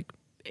 since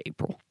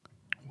April.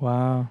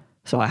 Wow.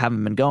 So I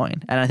haven't been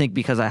going, and I think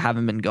because I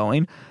haven't been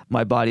going,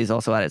 my body's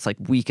also at its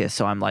weakest.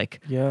 So I'm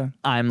Yeah.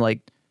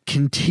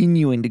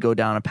 continuing to go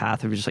down a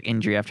path of just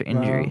injury after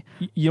injury.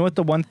 Wow. You know what?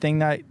 The one thing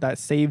that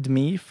saved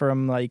me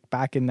from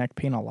back and neck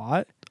pain a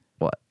lot.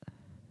 What?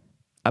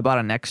 I bought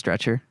a neck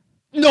stretcher.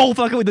 No,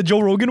 fucking with the Joe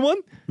Rogan one.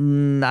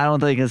 I don't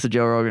think it's a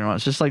Joe Rogan one.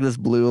 It's just this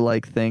blue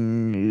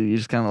thing. You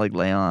just kind of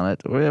lay on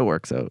it. It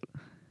works out.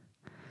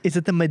 Is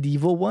it the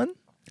medieval one?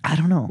 I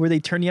don't know. where they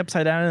turn you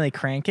upside down and they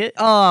crank it?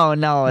 Oh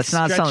no, it's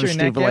not Stretch something your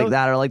neck stupid like out?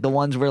 that, or like the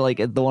ones where like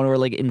the one where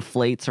like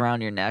inflates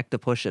around your neck to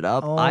push it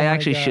up. Oh I my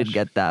actually should gosh.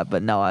 get that,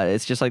 but no,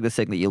 it's just like this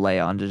thing that you lay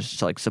on to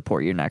just like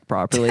support your neck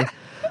properly.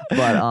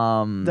 But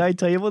Did I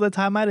tell you about the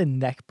time I had a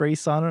neck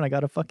brace on and I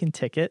got a fucking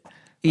ticket?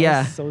 That was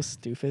Yeah. so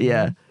stupid.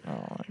 Yeah. man.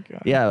 Oh my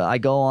god. yeah, I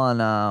go on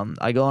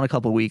a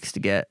couple weeks to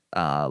get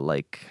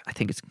like I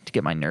think it's to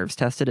get my nerves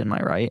tested in my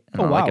right,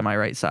 and Oh, like wow. in my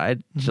right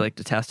side, just like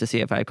to test to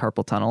see if I have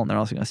carpal tunnel, and they're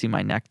also going to see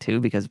my neck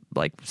too because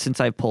like since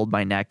I pulled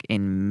my neck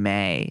in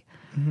May,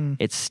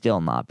 it's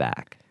still not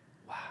back.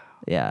 Wow.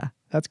 Yeah.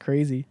 That's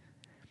crazy.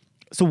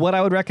 So what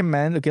I would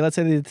recommend, okay, let's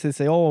say they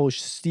say, "Oh,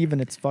 Steven,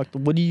 it's fucked."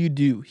 What do you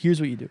do?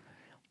 Here's what you do.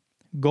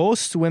 Go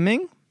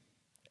swimming,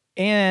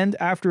 and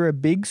after a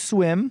big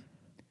swim,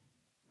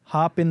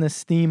 hop in the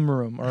steam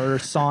room or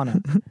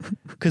sauna.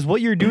 Cuz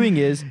what you're doing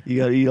is You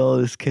got to eat all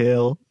this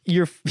kale.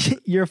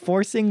 you're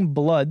forcing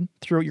blood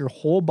throughout your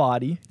whole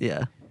body,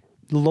 Yeah.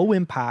 low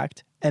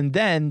impact, and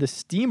then the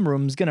steam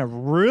room's going to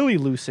really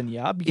loosen you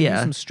up. You can do Yeah.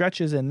 some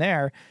stretches in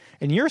there,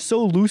 and you're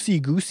so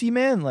loosey-goosey,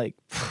 man, like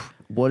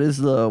What is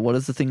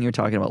the thing you were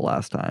talking about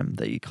last time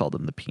that you called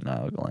them the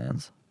penile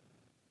glands?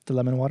 the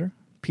lemon water,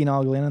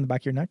 penile gland in the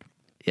back of your neck.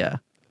 Yeah.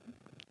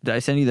 Did I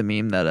send you the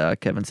meme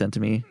that Kevin sent to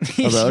me about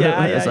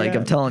Yeah, it? It's yeah, like yeah.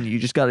 I'm telling you, you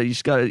just gotta eat,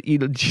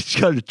 you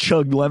just gotta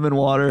chug lemon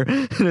water,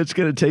 and it's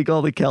gonna take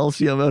all the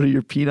calcium out of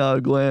your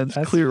penile glands,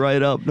 That's- clear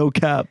right up, no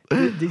cap.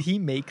 Did he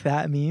make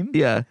that meme?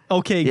 Yeah.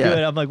 Okay, Yeah. good.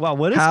 I'm like, wow,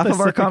 what is Half of our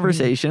specific meme?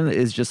 conversation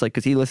is just like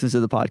because he listens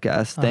to the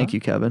podcast. Thank you,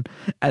 Kevin.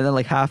 And then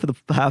like half of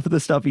the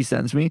stuff he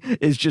sends me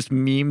is just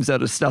memes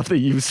out of stuff that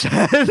you've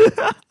said.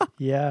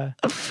 Yeah.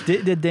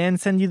 Did Dan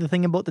send you the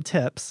thing about the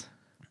tips?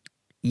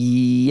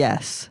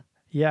 Yes.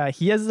 Yeah,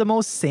 he has the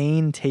most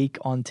sane take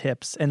on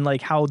tips and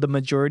like how the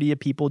majority of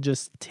people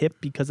just tip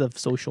because of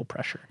social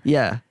pressure.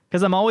 Yeah.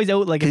 Because I'm always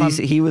out like if I'm,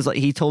 He was like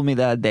he told me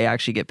that they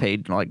actually get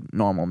paid like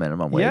normal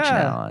minimum wage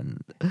Yeah.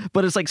 now,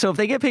 but it's like so if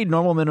they get paid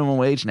normal minimum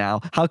wage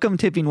now, how come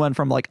tipping went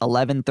from like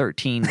 11,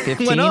 13,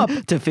 15 up.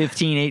 to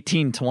 15,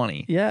 18,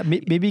 20? yeah,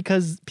 maybe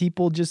because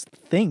people just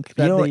think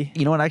that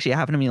You know what actually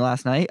happened to me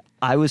last night?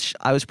 I was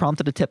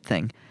prompted a tip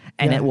thing,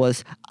 and Yeah. it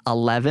was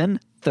 11,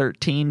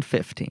 13,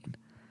 15.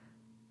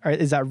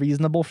 is that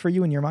reasonable for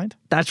you in your mind?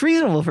 That's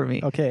reasonable for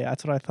me. Okay,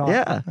 that's what I thought.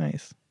 Yeah.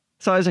 Nice.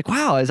 So I was like,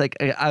 wow. I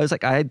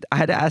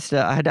had to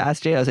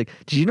ask Jay. I was like,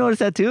 did you notice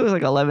that too? It was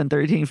like 11,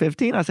 13,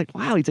 15. I was like,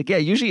 wow. He's like, yeah.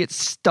 Usually it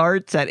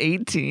starts at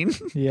 18.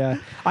 Yeah.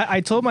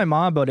 I told my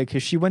mom about it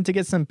because she went to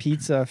get some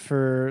pizza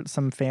for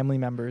some family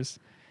members.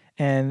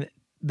 And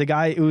the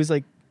guy, it was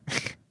like,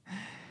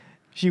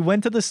 she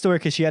went to the store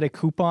because she had a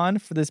coupon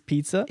for this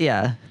pizza.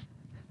 Yeah.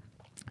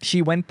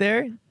 She went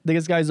there.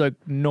 This guy's like,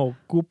 no,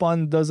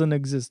 coupon doesn't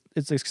exist.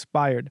 It's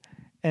expired.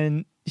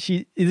 And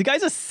the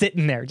guy's just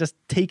sitting there, just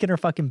taking her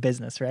fucking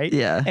business, right?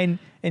 Yeah. And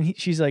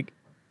she's like,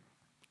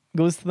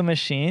 goes to the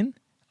machine.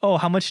 Oh,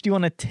 how much do you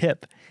want to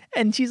tip?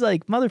 And she's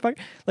like, motherfucker,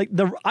 like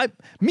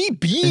me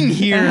being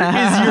here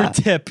is your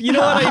tip. You know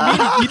what I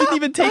mean? You didn't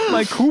even take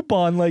my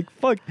coupon. Like,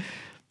 fuck.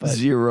 But-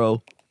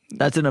 0.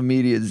 That's an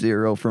immediate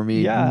 0 for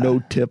me. Yeah. No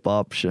tip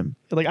option.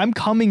 Like, I'm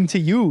coming to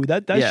you.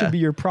 That Yeah. should be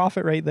your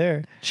profit right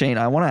there. Shane,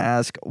 I want to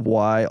ask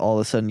why all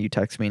of a sudden you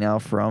text me now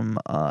from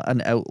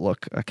an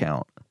Outlook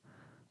account.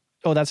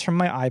 Oh, that's from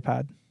my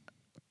iPad.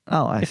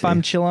 Oh, I If see.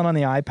 I'm chilling on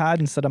the iPad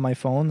instead of my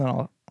phone, then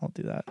I'll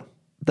do that.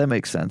 That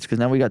makes sense because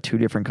now we got 2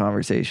 different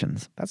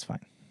conversations. That's fine.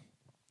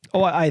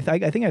 Oh, I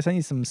think I sent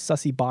you some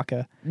sussy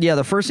baka. Yeah,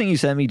 the first thing you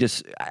sent me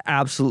just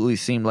absolutely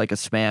seemed like a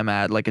spam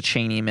ad, like a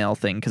chain email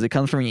thing, because it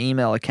comes from your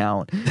email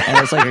account and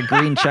it's like a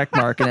green check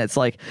mark and it's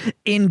like,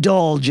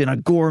 indulge in a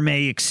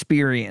gourmet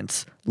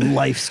experience.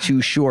 Life's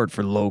too short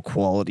for low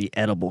quality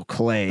edible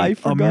clay. I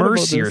forgot about Immerse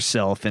this.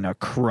 yourself in a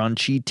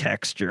crunchy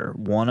texture,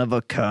 one of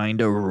a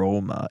kind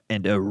aroma,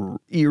 and a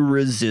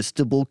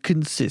irresistible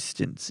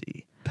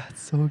consistency.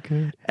 That's so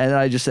good. And then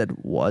I just said,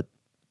 what?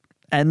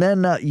 And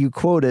then you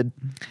quoted,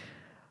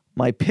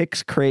 my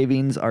picks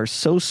cravings are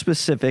so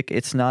specific,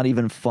 it's not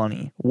even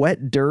funny.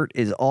 Wet dirt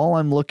is all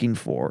I'm looking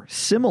for,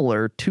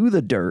 similar to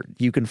the dirt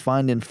you can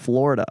find in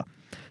Florida.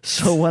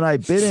 So when I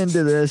bit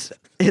into this,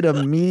 it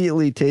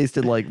immediately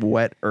tasted like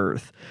wet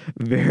earth.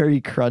 Very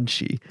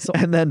crunchy.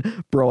 And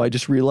then, bro, I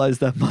just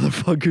realized that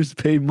motherfuckers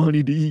pay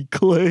money to eat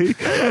clay.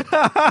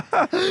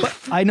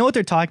 I know what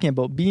they're talking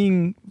about.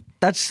 Being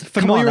That's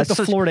familiar with that's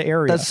the Florida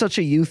area. That's such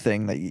a you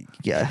thing that you,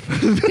 yeah.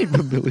 Being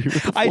familiar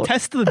with the I Florida.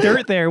 tested the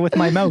dirt there with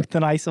my mouth,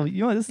 and I said,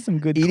 you know, this is some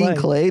good Eating clay.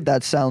 clay,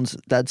 that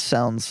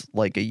sounds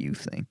like a you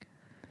thing.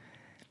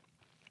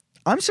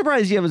 I'm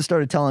surprised you haven't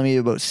started telling me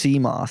about sea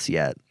moss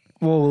yet.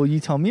 Well, you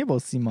tell me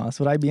about sea moss.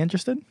 Would I be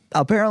interested?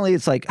 Apparently,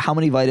 it's like how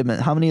many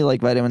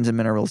vitamins and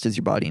minerals does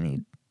your body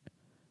need?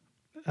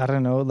 I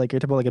don't know. Like you're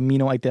talking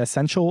about like the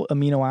essential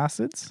amino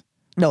acids.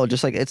 No,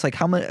 just like it's like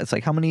how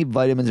many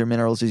vitamins or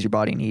minerals does your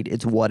body need?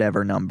 It's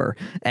whatever number,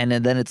 and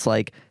then it's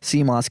like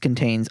sea moss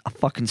contains a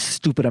fucking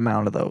stupid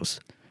amount of those.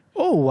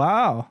 Oh, Oh,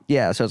 wow.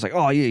 Yeah, so it's like,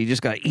 oh yeah, you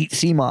just gotta eat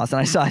sea moss, and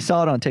I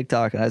saw it on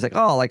TikTok, and I was like,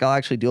 oh, like I'll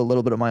actually do a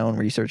little bit of my own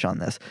research on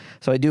this.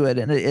 So I do it,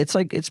 and it's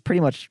like it's pretty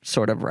much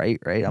sort of right.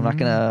 I'm not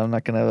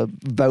gonna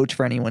vouch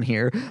for anyone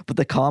here, but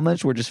the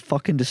comments were just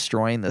fucking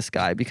destroying this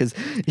guy because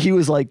he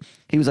was like,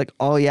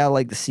 oh yeah,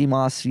 like the sea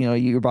moss, you know,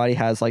 your body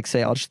has like,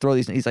 say, I'll just throw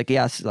these. He's like,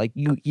 yes, like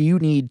you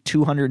need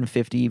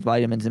 250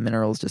 vitamins and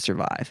minerals to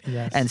survive,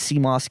 Yes. and sea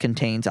moss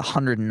contains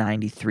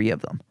 193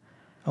 of them.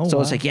 Oh, So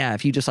wow. it's like, yeah,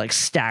 if you just like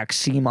stack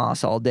sea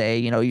moss all day,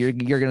 you know, you're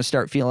gonna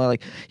start feeling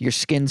like your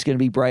skin's gonna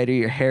be brighter,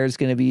 your hair's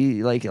gonna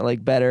be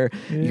like better,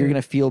 you're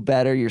gonna feel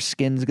better, your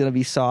skin's gonna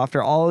be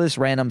softer, all this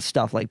random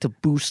stuff like to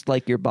boost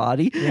like your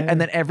body. Yeah. And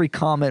then every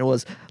comment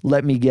was,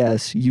 let me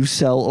guess, you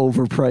sell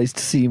overpriced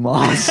sea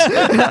moss.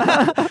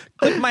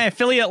 Click my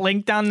affiliate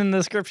link down in the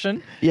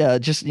description. Yeah,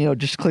 just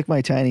click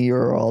my tiny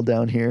URL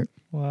down here.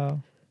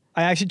 Wow.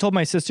 I actually told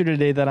my sister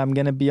today that I'm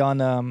gonna be on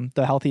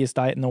the healthiest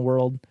diet in the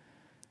world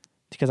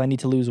because I need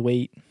to lose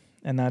weight,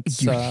 and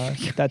that's You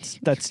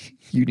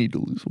need to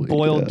lose weight.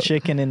 boiled Yeah.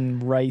 chicken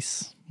and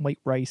rice, white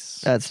rice.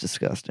 That's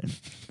disgusting.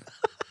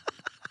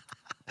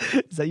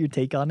 Is that your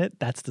take on it?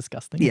 That's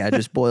disgusting. Yeah,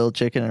 just boiled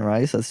chicken and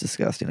rice. That's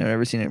disgusting. I've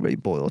never seen anybody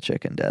boil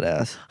chicken dead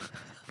ass.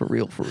 For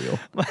real.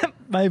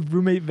 My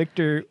roommate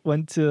Victor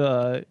went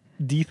to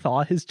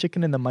de-thaw his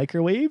chicken in the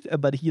microwave,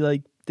 but he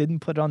like didn't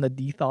put it on the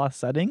de-thaw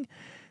setting.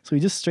 So he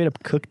just straight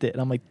up cooked it.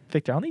 And I'm like,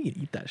 Victor, I don't think you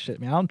can eat that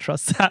shit, man. I don't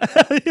trust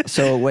that.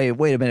 So wait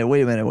a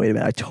minute.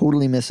 I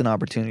totally missed an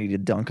opportunity to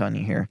dunk on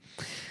you here.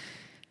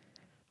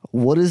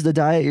 What is the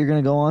diet you're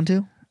gonna go on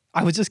to?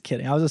 I was just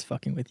kidding. I was just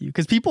fucking with you.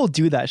 Because people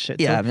do that shit.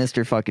 Yeah, So,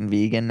 Mr. fucking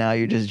Vegan. Now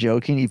you're just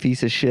joking, you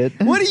piece of shit.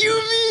 what do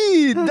you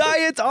mean?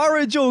 Diets are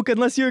a joke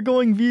unless you're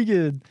going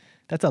vegan.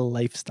 That's a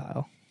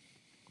lifestyle.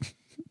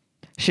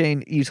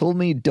 Shane, you told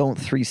me don't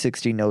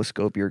 360 no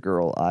scope your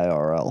girl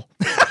IRL.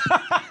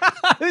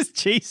 I was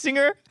chasing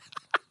her.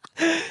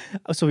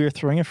 So we were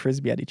throwing a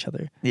frisbee at each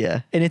other.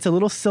 Yeah. And it's a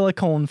little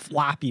silicone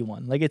flappy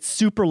one. Like it's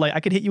super light. I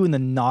could hit you in the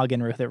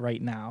noggin with it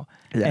right now.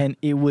 Yeah. And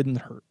it wouldn't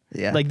hurt.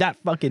 Yeah. Like that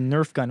fucking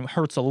Nerf gun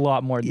hurts a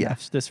lot more than Yeah.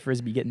 this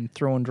frisbee getting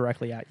thrown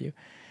directly at you.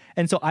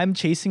 And so I'm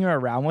chasing her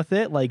around with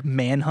it, like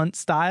manhunt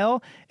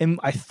style, and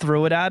I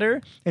throw it at her,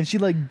 and she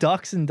like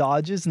ducks and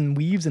dodges and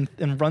weaves and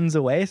runs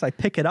away. So I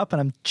pick it up and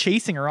I'm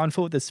chasing her on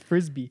foot with this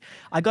frisbee.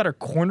 I got her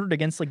cornered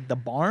against like the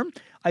barn.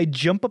 I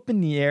jump up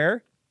in the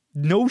air,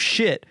 no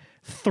shit,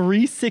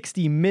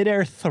 360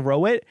 midair,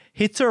 throw it,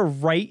 hits her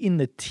right in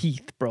the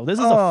teeth, bro. This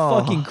is Oh.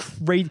 a fucking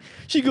crazy.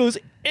 She goes,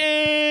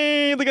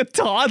 like a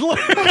toddler.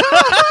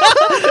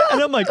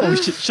 And I'm like, oh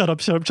shit, shut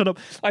up.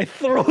 I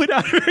throw it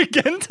at her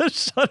again to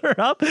shut her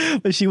up.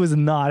 But she was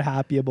not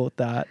happy about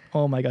that.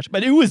 Oh my gosh.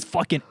 But it was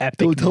fucking epic.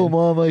 Don't tell man.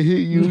 mom I hit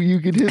you. You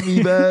can hit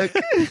me back.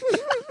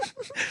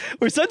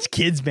 We're such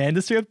kids, man.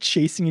 Just straight up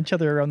chasing each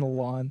other around the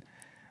lawn.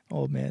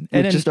 Oh man.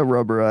 And With then just a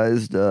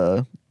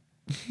rubberized.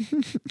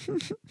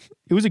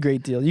 it was a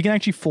great deal. You can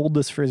actually fold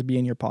this frisbee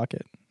in your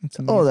pocket. It's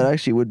amazing. Oh, that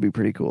actually would be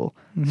pretty cool.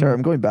 Sorry,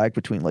 I'm going back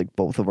between like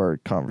both of our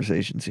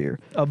conversations here.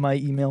 Of my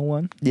email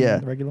one. Yeah.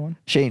 The regular one.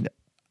 Shane,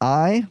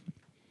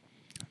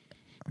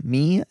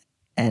 me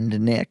and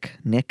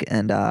Nick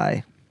and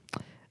I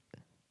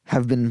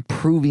have been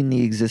proving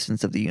the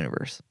existence of the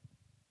universe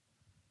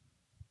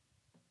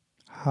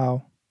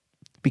How?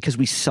 because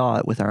we saw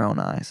it with our own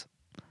eyes.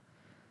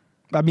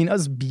 I mean,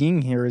 us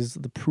being here is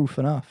the proof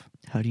enough.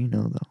 How do you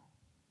know though?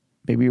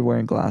 Maybe you're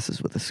wearing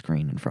glasses with a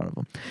screen in front of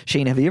them.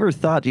 Shane, have you ever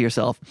thought to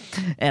yourself,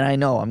 and I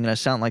know I'm going to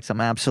sound like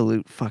some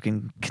absolute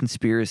fucking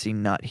conspiracy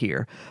nut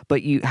here,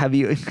 but have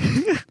you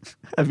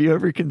have you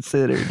ever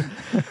considered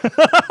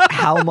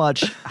how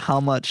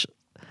much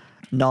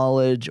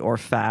knowledge or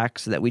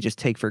facts that we just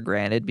take for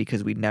granted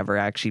because we'd never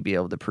actually be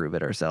able to prove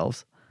it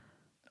ourselves?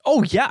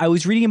 Oh yeah, I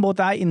was reading about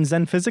that in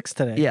Zen Physics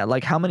today. Yeah,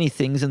 like how many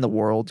things in the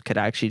world could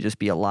actually just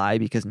be a lie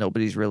because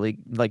nobody's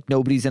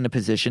in a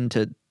position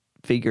to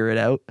figure it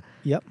out.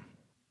 Yep.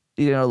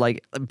 You know,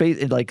 like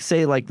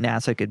say like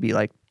NASA could be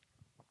like,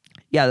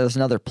 yeah, there's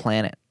another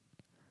planet.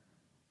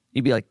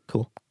 You'd be like,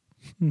 cool.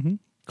 Mm-hmm.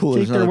 Cool. Take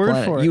There's their another word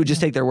planet. for it. You would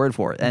just take their word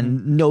for it,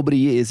 and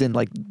nobody is in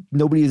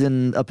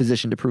a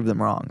position to prove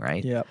them wrong,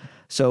 right? Yep.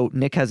 So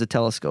Nick has a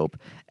telescope,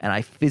 and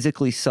I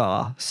physically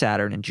saw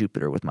Saturn and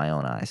Jupiter with my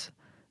own eyes.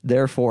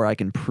 Therefore, I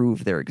can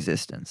prove their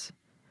existence.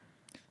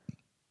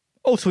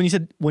 Oh, so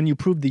when you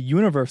prove the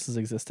universe's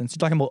existence, you're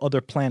talking about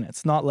other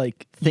planets, not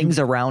like Things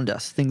around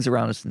us in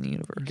the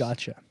universe.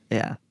 Gotcha.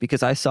 Yeah,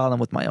 because I saw them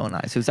with my own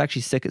eyes. It was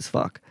actually sick as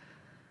fuck.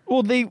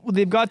 Well,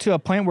 they've got to a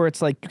point where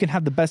it's like you can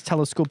have the best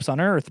telescopes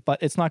on Earth,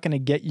 but it's not going to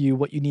get you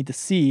what you need to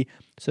see.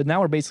 So now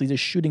we're basically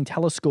just shooting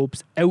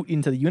telescopes out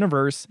into the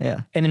universe,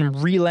 Yeah. and then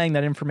relaying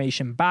that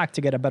information back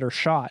to get a better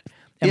shot.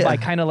 And Yeah. by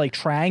kind of like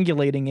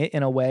triangulating it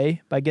in a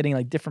way, by getting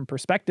like different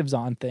perspectives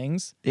on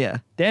things, Yeah.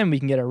 then we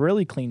can get a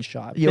really clean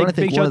shot. You wanna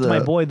Big think shout one out of to my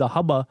the- boy, the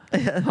Hubba.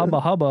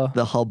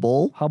 The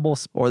Hubble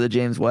or the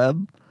James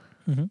Webb.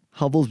 Mm-hmm.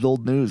 Hubble's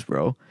old news,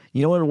 bro.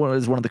 You know what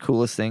is one of the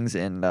coolest things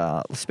in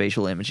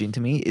spatial imaging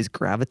to me is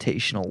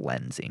gravitational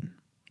lensing.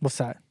 What's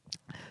that?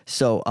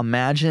 So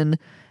imagine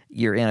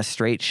you're in a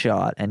straight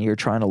shot and you're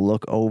trying to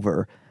look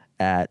over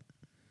at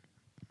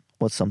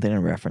what's something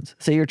in reference.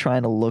 Say you're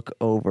trying to look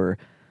over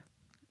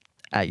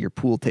at your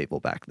pool table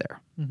back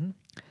there.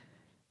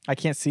 I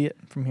can't see it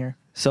from here.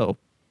 So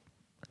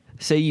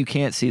say you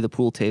can't see the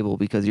pool table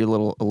because your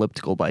little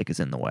elliptical bike is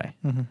in the way.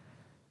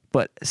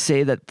 But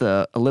say that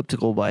the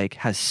elliptical bike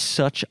has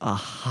such a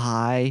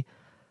high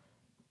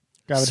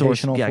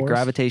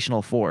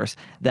gravitational force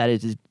that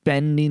it is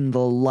bending the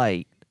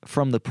light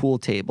from the pool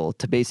table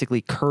to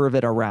basically curve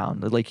it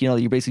around. Like,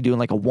 you're basically doing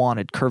like a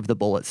wanted curve the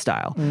bullet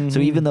style. So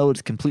even though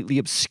it's completely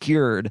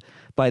obscured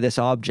by this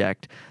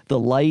object, the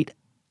light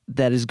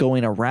that is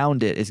going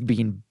around it is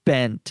being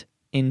bent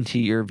into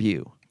your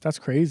view. That's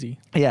crazy.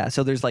 Yeah,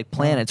 so there's like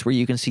planets where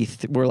you can see,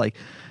 we're like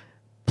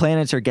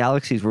planets or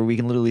galaxies where we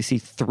can literally see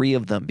 3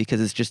 of them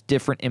because it's just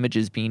different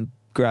images being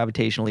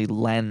gravitationally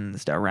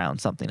lensed around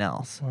something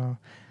else. Wow.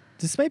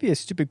 This might be a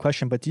stupid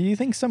question, but do you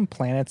think some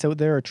planets out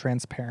there are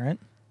transparent?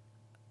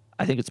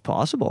 I think it's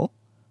possible.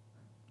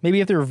 Maybe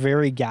if they're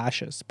very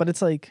gaseous, but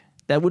it's like...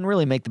 That wouldn't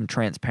really make them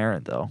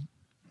transparent, though.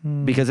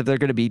 Because if it's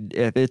going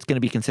to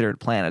be considered a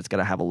planet, it's got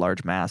to have a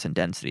large mass and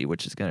density,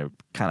 which is going to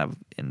kind of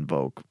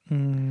invoke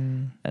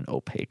an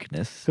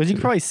opaqueness. Because you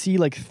can probably see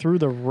like through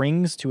the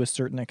rings to a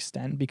certain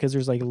extent because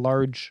there's like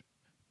large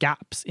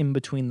gaps in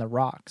between the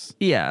rocks.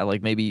 Yeah,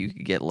 like maybe you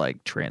could get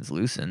like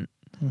translucent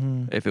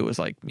if it was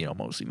like,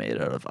 mostly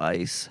made out of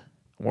ice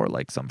or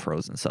like some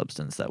frozen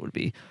substance that would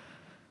be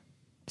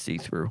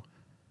see-through.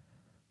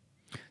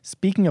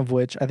 Speaking of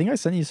which, I think I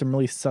sent you some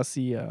really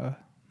sussy...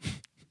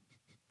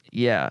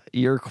 Yeah,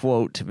 your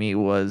quote to me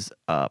was,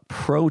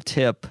 pro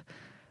tip,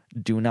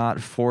 do not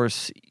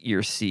force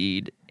your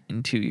seed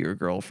into your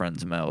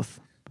girlfriend's mouth.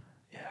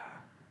 Yeah,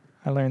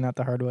 I learned that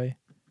the hard way.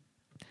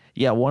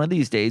 Yeah, one of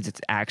these days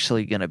it's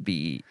actually going to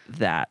be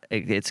that.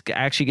 It's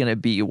actually going to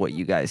be what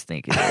you guys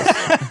think it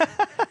is.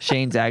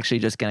 Shane's actually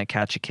just going to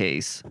catch a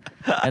case,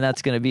 and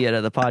that's going to be it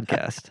of the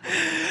podcast.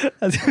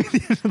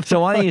 So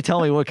why don't you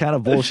tell me what kind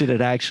of bullshit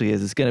it actually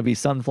is? It's going to be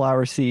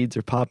sunflower seeds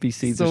or poppy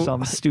seeds or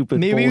some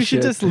stupid maybe bullshit. We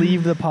should just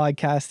leave the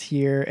podcast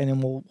here, and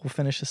then we'll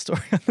finish the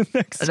story on the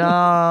next one.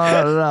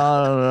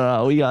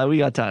 No. We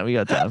got time. We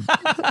got time.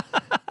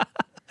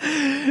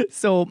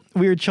 So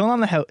we were chilling on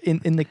the house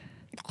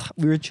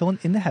we were chilling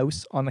in the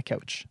house on the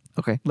couch.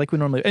 Okay. Like we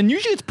normally, and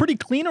usually it's pretty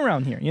clean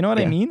around here. You know what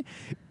I mean?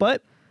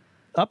 But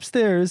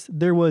upstairs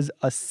there was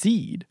a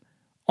seed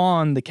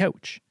on the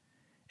couch,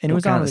 and it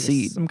was on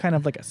some kind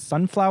of like a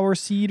sunflower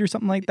seed or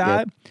something like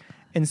that. Yep.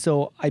 And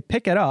so I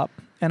pick it up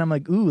and I'm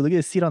like, ooh, look at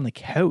the seed on the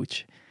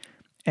couch.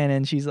 And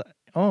then she's like,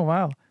 oh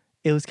wow,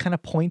 it was kind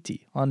of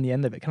pointy on the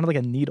end of it, kind of like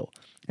a needle.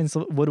 And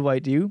so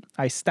what do?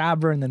 I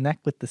stab her in the neck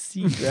with the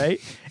seed, right?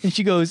 And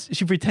she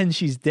pretends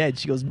she's dead.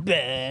 She goes, bah,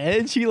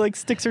 and she like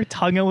sticks her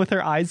tongue out with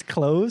her eyes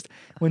closed.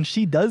 When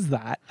she does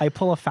that, I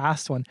pull a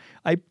fast one.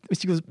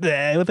 She goes,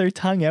 bah, with her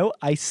tongue out.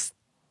 I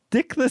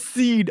stick the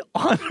seed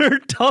on her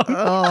tongue.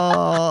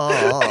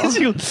 Oh. And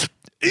she goes,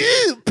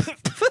 and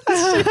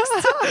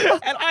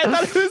I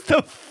thought it was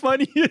the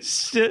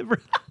funniest shit, bro.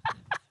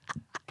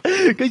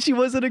 Because she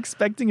wasn't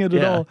expecting it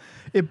at all.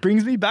 It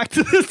brings me back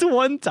to this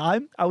one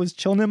time. I was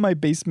chilling in my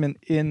basement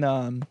in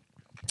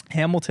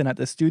Hamilton at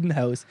the student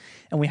house,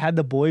 and we had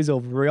the boys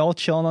over. We were all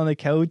chilling on the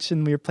couch,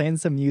 and we were playing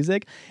some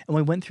music, and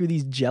we went through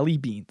these jelly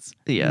beans.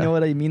 Yeah. You know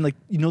what I mean? Like,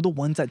 the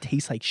ones that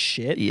taste like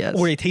shit? Yes.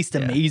 Or they taste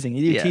amazing.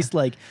 They taste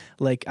like,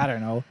 I don't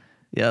know.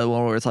 Yeah, the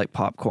one where it's like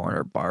popcorn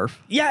or barf.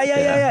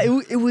 Yeah.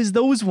 It was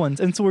those ones.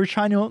 And so we're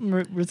trying to open,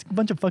 there's a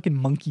bunch of fucking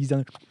monkeys down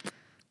there.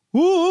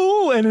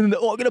 Ooh, and then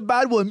I got a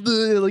bad one.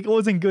 Like, it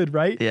wasn't good,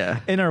 right? Yeah.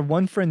 And our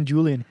one friend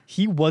Julian,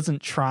 he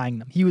wasn't trying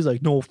them. He was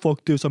like, "No,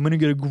 fuck this. I'm gonna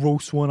get a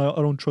gross one. I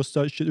don't trust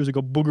that shit. There's like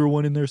a booger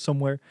one in there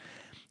somewhere."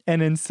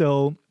 And then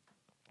so,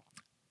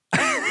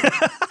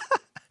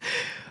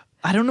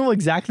 I don't know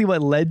exactly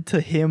what led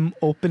to him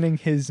opening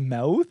his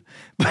mouth,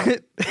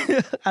 but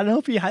I don't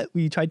know if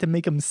we tried to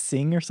make him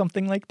sing or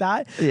something like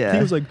that. Yeah.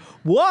 He was like,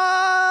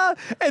 "Wah!"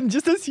 And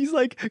just as he's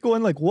like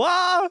going like,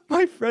 "Wah!"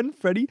 my friend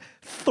Freddie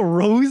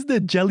throws the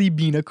jelly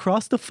bean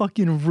across the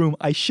fucking room.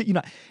 I shit you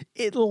not.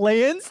 It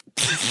lands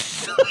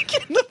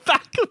like in the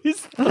back of his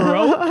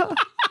throat.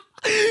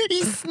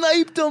 He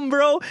sniped him,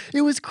 bro.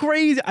 It was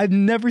crazy. I've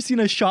never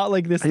seen a shot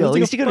like this. At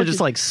least you could have just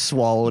like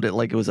swallowed it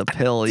like it was a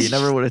pill. You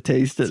never would have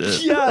tasted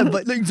it. Yeah,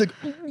 but like,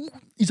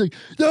 he's like,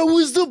 that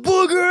was the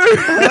booger.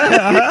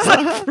 He's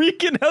like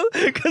freaking out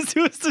because it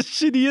was the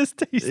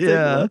shittiest tasting.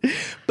 Yeah.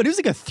 But it was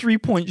like a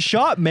 3-point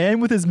shot, man,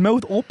 with his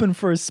mouth open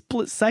for a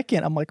split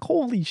second. I'm like,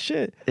 holy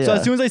shit. Yeah. So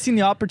as soon as I seen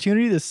the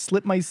opportunity to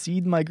slip my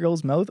seed in my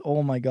girl's mouth,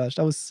 oh my gosh,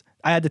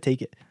 I had to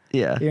take it.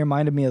 Yeah. It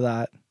reminded me of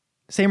that.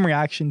 Same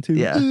reaction too.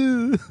 Yeah.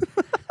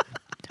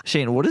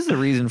 Shane, what is the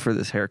reason for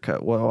this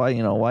haircut? Well, why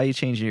are you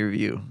changing your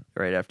view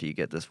right after you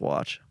get this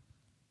watch?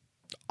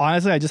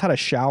 Honestly, I just had a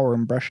shower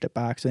and brushed it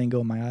back so it didn't go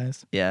in my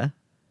eyes. Yeah.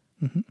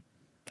 Mm-hmm.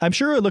 I'm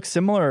sure it looks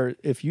similar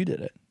if you did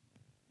it.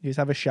 You just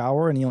have a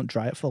shower and you don't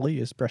dry it fully.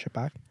 You just brush it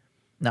back.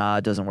 Nah,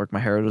 it doesn't work. My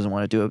hair doesn't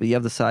want to do it, but you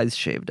have the sides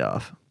shaved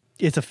off.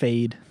 It's a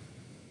fade.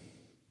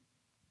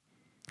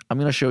 I'm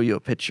going to show you a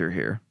picture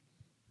here.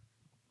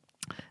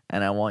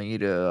 and I want you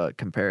to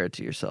compare it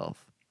to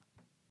yourself.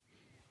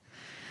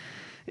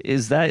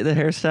 Is that the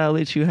hairstyle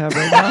that you have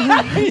right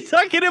now? Are you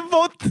talking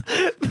about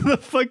the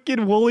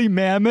fucking woolly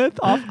mammoth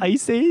off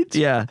Ice Age?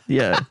 Yeah.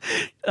 No,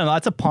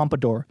 that's a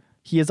pompadour.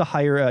 He has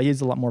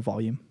a lot more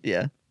volume.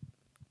 Yeah.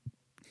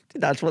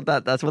 That's what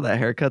that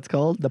haircut's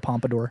called. The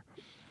pompadour.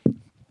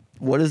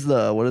 What is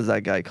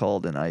that guy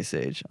called in Ice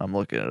Age? I'm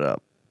looking it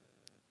up.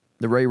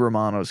 The Ray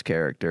Romano's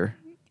character.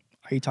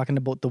 Are you talking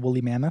about the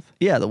woolly mammoth?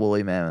 Yeah, the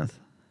woolly mammoth.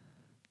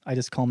 I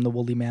just call him the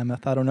woolly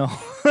mammoth. I don't know.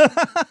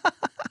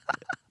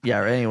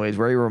 Yeah. Anyways,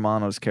 Ray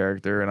Romano's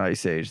character in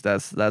Ice Age.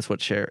 That's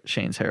what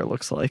Shane's hair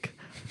looks like.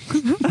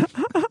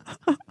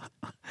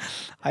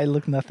 I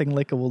look nothing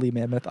like a woolly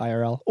mammoth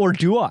IRL, or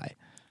do I?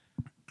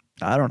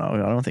 I don't know. I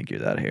don't think you're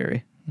that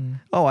hairy.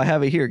 Oh, I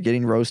have it here.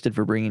 Getting roasted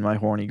for bringing my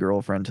horny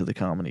girlfriend to the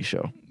comedy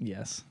show.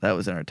 Yes. That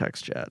was in our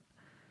text chat.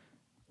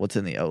 What's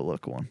in the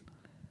Outlook one?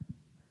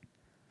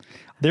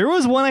 There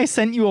was one I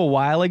sent you a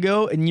while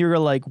ago, and you were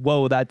like,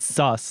 "Whoa, that's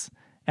sus,"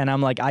 and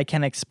I'm like, "I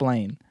can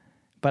explain,"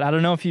 but I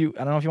don't know if you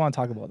want to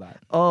talk about that.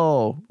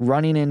 Oh,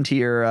 running into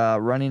your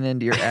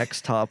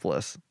ex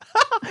topless.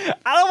 I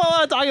don't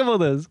want to talk about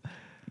this.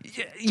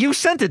 You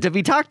sent it to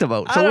be talked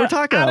about, so we're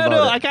talking about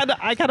know. it.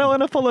 I kind of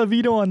want to pull a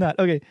veto on that.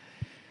 Okay.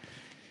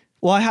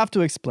 Well, I have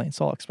to explain,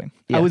 so I'll explain.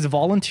 Yeah. I was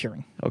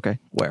volunteering. Okay,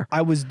 where?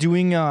 I was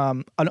doing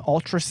an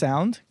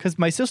ultrasound because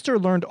my sister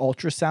learned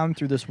ultrasound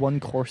through this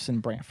one course in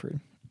Brantford.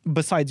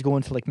 Besides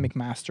going to like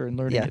McMaster and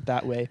learning it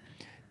that way,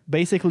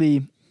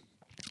 basically,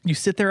 you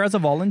sit there as a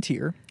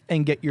volunteer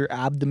and get your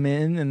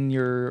abdomen and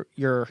your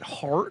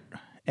heart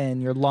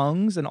and your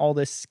lungs and all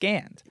this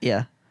scanned.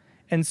 Yeah.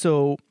 And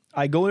so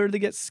I go there to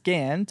get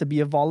scanned to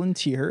be a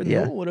volunteer. And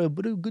Yeah. what a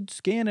good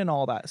scan and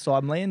all that. So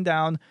I'm laying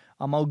down.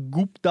 I'm all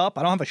gooped up.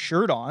 I don't have a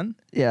shirt on.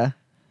 Yeah.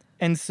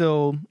 And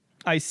so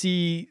I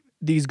see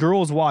these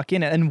girls walk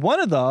in, and one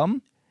of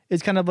them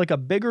is kind of like a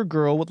bigger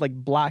girl with like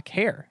black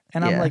hair.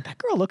 And I'm Yeah. like, that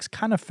girl looks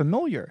kind of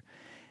familiar.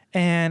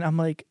 And I'm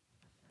like,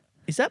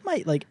 is that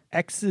my like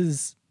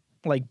ex's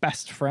like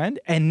best friend?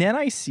 And then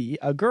I see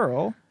a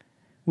girl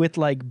with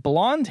like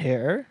blonde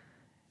hair,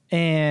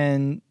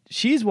 and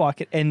she's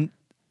walking, and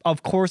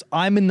of course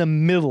I'm in the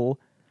middle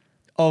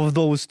of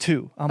those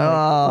two. I'm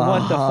like,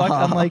 what the fuck?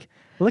 I'm like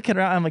looking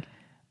around. I'm like,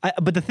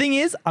 but the thing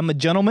is, I'm a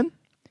gentleman.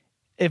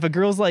 If a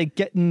girl's like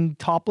getting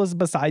topless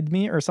beside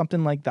me or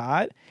something like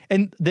that,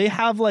 and they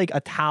have like a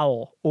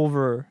towel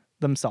over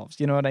themselves,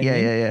 you know what I mean?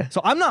 Yeah.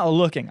 So I'm not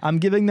looking. I'm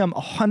giving them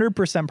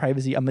 100%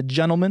 privacy. I'm a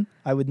gentleman.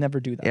 I would never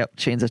do that. Yep.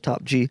 Chains of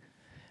top G.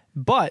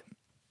 But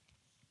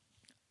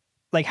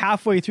like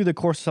halfway through the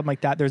course or something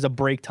like that, there's a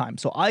break time.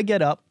 So I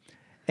get up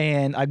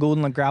and I go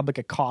and like grab like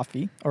a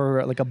coffee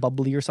or like a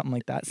bubbly or something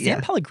like that. Yeah.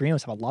 San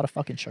Pellegrinos have a lot of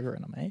fucking sugar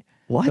in them, eh?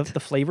 What? The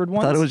flavored I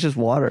ones? thought it was just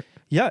water.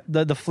 Yeah,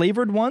 the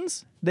flavored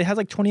ones, they have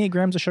like 28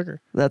 grams of sugar.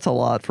 That's a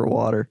lot for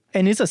water.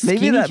 And it's a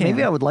skinny can.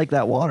 Maybe I would like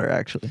that water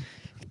actually.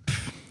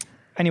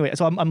 Anyway,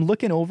 so I'm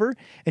looking over,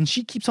 and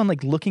she keeps on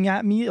like looking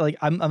at me, like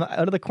I'm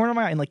out of the corner of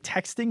my eye and like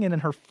texting, and then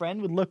her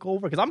friend would look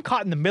over because I'm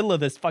caught in the middle of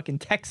this fucking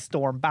text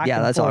storm back. Yeah,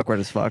 and that's forth. awkward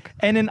as fuck.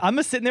 And then I'm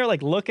just sitting there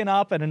like looking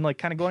up and then like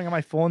kind of going on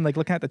my phone, like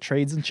looking at the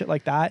trades and shit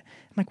like that.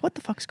 I'm like, what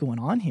the fuck's going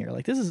on here?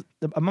 Like,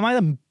 am I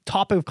the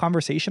topic of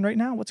conversation right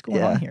now? What's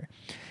going on here?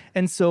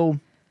 And so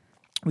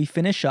we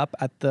finish up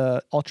at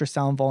the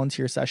ultrasound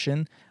volunteer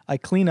session. I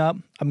clean up.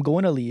 I'm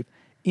going to leave.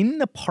 In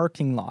the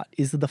parking lot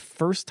is the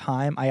first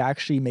time I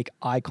actually make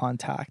eye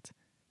contact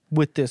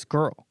with this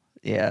girl.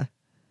 Yeah.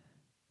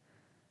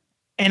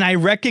 And I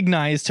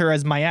recognized her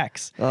as my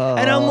ex.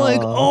 And I'm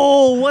like,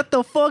 oh, what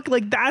the fuck?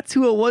 Like, that's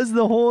who it was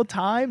the whole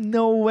time?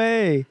 No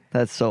way.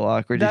 That's so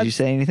awkward. Did you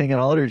say anything at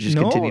all, or just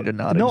continue to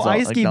not I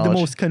just gave the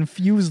most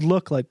confused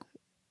look, like,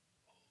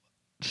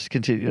 just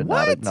continue to what?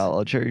 not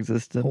acknowledge her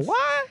existence.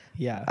 What?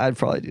 Yeah. I'd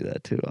probably do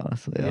that too,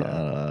 honestly. Yeah.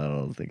 I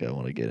don't think I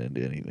want to get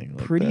into anything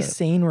like Pretty that.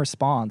 sane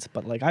response,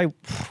 but like,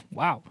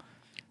 wow.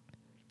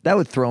 That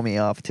would throw me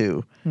off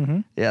too. Mm-hmm.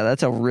 Yeah,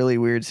 that's a really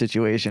weird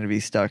situation to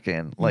be stuck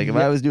in. Like if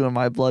I was doing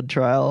my blood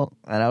trial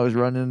and I was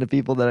running into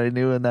people that I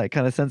knew in that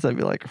kind of sense, I'd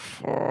be like,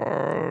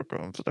 fuck,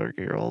 I'm stuck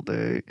here all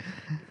day.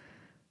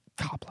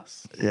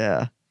 Topless.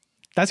 Yeah.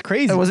 That's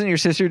crazy. And wasn't your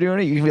sister doing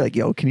it? You can be like,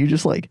 yo, can you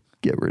just like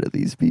get rid of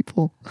these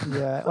people?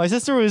 Yeah. My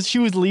sister was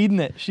leading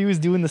it. She was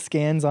doing the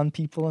scans on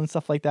people and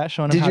stuff like that,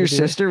 showing them Did how your to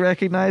do it. sister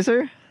recognize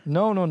her?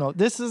 No.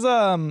 This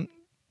isn't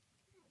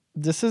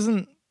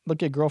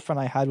like a girlfriend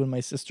I had when my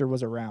sister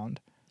was around.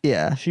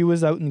 Yeah. She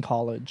was out in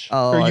college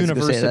Oh, or I was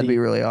university. gonna say, that'd be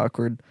really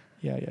awkward.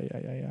 Yeah.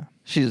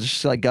 She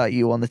just like got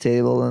you on the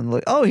table and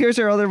like, oh, here's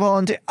our other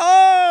volunteer.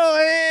 Oh,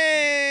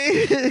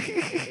 hey.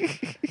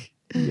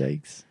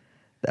 Yikes.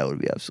 That would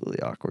be absolutely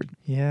awkward.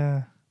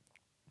 Yeah.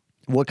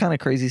 What kind of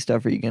crazy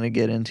stuff are you going to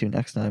get into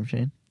next time,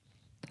 Shane?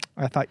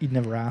 I thought you'd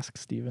never ask,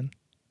 Steven.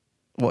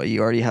 What,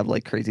 you already have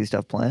like crazy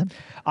stuff planned?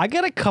 I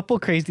got a couple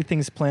crazy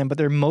things planned, but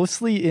they're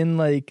mostly in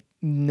like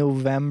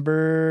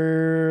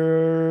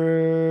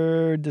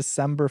November,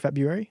 December,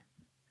 February.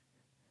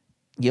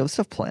 You have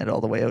stuff planned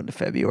all the way out into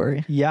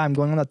February? Yeah, I'm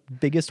going on the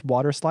biggest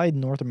water slide in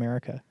North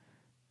America.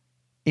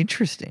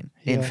 Interesting.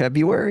 In Yeah.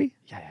 February?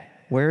 Yeah.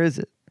 Where is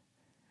it?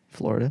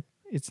 Florida?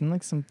 It's in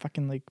like some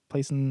fucking like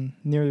place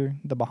near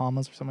the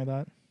Bahamas or something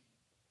like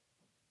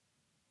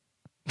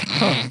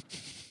that.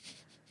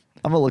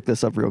 I'm going to look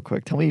this up real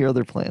quick. Tell me your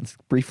other plans.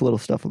 Brief little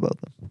stuff about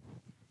them.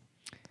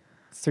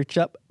 Search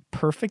up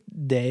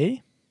perfect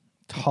day,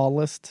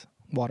 tallest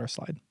water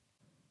slide.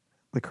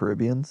 The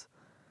Caribbeans?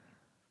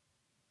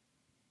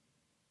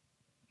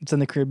 It's in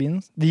the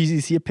Caribbean. Do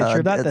you see a picture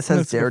of that? It That says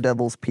thing's like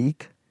Daredevil's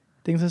Peak.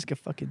 thing's like a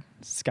fucking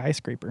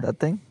skyscraper. That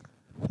thing?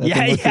 That Yeah,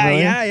 thing look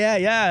familiar?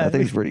 yeah. That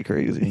thing's pretty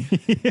crazy.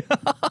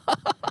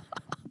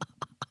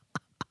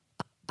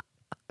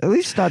 At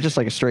least it's not just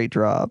like a straight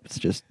drop. It's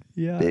just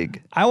Yeah.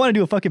 big. I want to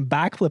do a fucking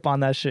backflip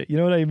on that shit. You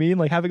know what I mean?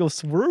 Like have it go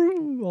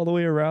swirl all the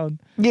way around.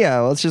 Yeah,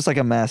 well, it's just like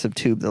a massive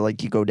tube that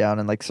like you go down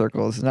in like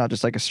circles. It's not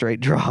just like a straight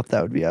drop.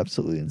 That would be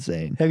absolutely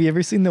insane. Have you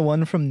ever seen the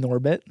one from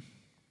Norbit?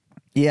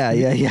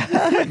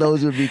 Yeah.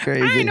 Those would be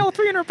crazy. I ain't no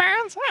 300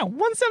 pounds. I'm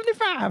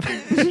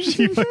 175.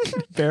 She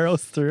fucking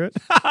barrels through it.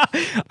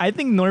 I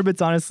think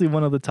Norbit's honestly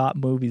one of the top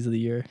movies of the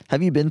year.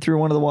 Have you been through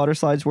one of the water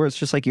slides where it's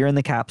just like you're in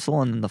the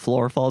capsule and the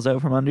floor falls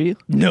out from under you?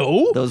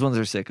 No. Those ones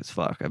are sick as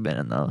fuck. I've been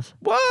in those.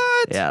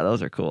 What? Yeah,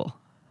 those are cool.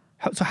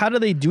 So how do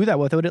they do that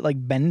without it like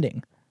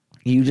bending?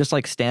 You just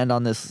like stand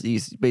on this. You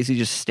basically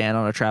just stand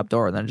on a trap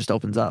door and then it just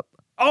opens up.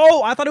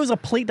 Oh, I thought it was a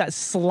plate that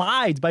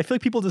slides, but I feel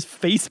like people just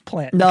face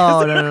plant.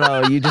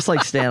 No. You just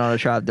like stand on a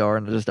trap door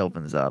and it just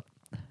opens up.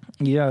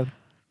 Yeah.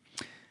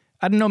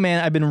 I don't know,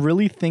 man. I've been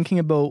really thinking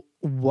about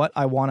what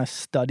I want to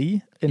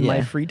study in my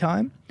Yeah. free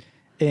time.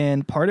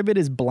 And part of it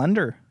is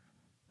Blender.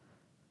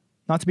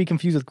 Not to be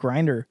confused with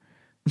Grinder.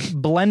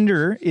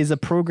 Blender is a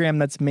program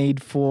that's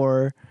made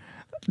for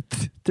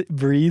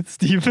breathe,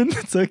 Stephen.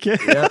 It's okay.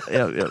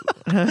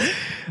 Yeah.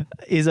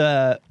 Is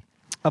a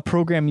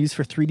program used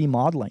for 3D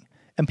modeling.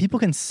 And people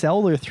can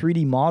sell their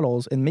 3D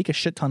models and make a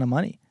shit ton of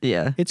money.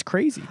 Yeah. It's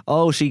crazy.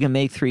 Oh, so you can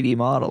make 3D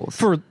models.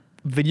 For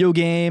video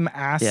game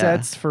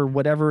assets, for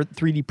whatever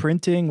 3D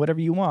printing, whatever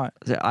you want.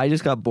 So I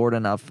just got bored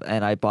enough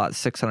and I bought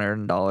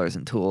 $600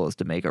 in tools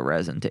to make a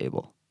resin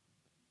table.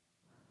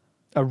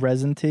 A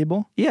resin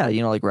table? Yeah,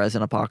 you know, like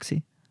resin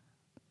epoxy.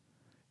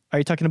 Are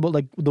you talking about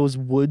like those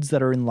woods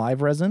that are in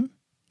live resin?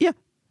 Yeah.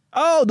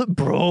 Oh,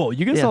 bro,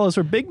 you can Yeah. sell those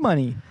for big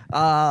money.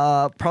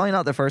 Probably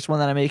not the first one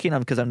that I'm making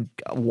because I'm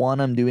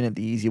doing it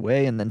the easy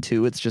way, and then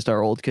two, it's just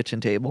our old kitchen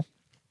table.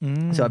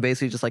 So I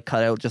basically just like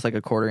cut out just like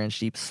a 1/4 inch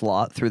deep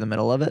slot through the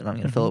middle of it, and I'm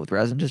gonna fill it with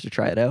resin just to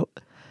try it out.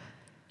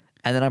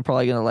 And then I'm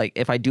probably gonna like,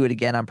 if I do it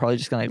again, I'm probably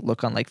just gonna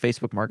look on like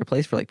Facebook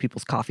Marketplace for like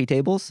people's coffee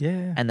tables,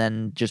 Yeah. and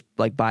then just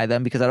like buy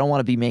them because I don't want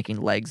to be making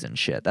legs and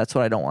shit. That's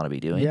what I don't want to be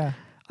doing. Yeah.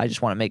 I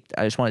just want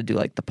to do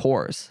like the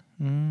pours.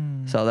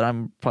 So that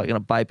I'm probably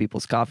gonna buy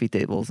people's coffee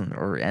tables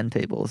or end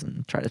tables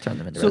and try to turn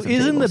them into. So resin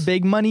isn't tables. the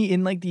big money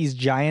in like these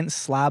giant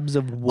slabs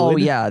of wood? Oh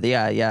yeah.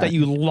 That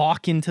you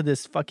lock into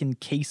this fucking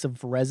case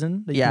of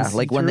resin. That you Yeah, can see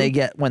like when through?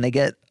 they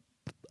get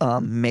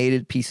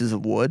mated pieces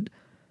of wood,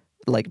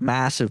 like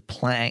massive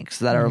planks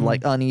that are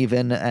like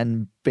uneven,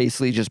 and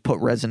basically just put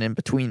resin in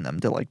between them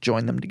to like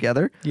join them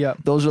together. Yeah.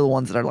 Those are the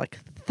ones that are like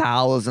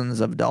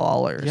thousands of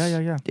dollars.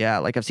 Yeah. Yeah,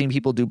 like I've seen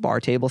people do bar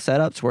table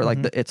setups where like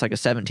it's like a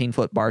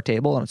 17-foot bar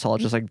table and it's all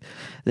just like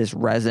this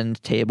resin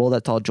table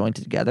that's all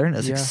jointed together, and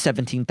it's Yeah. like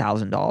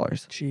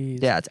 $17,000.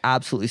 Jeez. Yeah, it's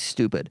absolutely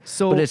stupid.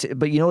 So-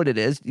 but you know what it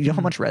is? You know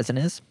how much resin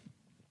is?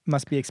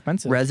 Must be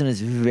expensive. Resin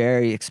is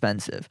very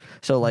expensive.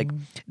 So like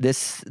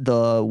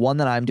the one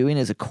that I'm doing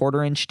is a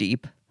 1/4 inch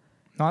deep.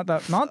 Not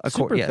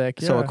super thick.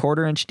 Yeah. So a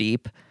 1/4 inch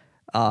deep,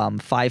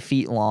 5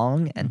 feet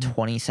long and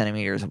 20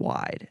 centimeters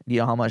wide. Do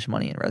you know how much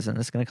money in resin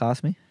it's going to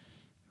cost me?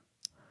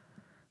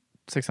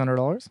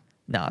 $600.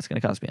 No, it's going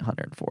to cost me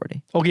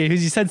 140. Okay,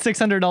 because you said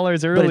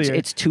 $600 But earlier.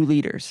 it's 2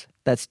 liters.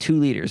 That's 2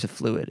 liters of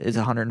fluid. Is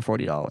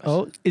 $140.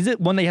 Oh, is it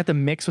one that you have to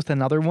mix with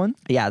another one?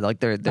 Yeah, like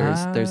there's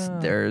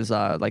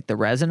Ah. like the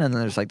resin, and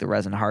then there's like the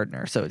resin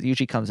hardener. So it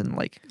usually comes in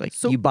like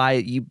So-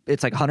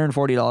 it's like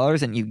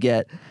 $140 and you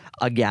get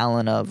a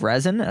gallon of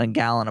resin and a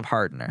gallon of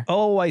hardener.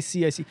 Oh, I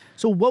see.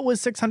 So what was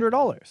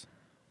 $600?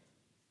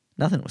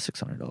 Nothing was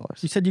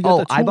 $600. You said you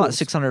got the I bought tools.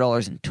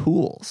 $600 in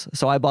tools.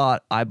 So I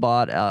bought a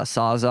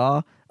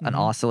Sawzall, an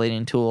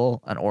oscillating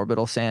tool, an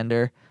orbital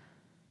sander.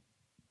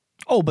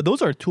 Oh, but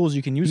those are tools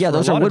you can use. Yeah, for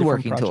those a are lot of different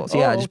woodworking projects. tools.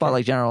 Yeah, Oh, I just bought okay.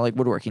 like general like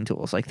woodworking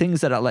tools, like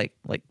things that are like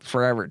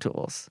forever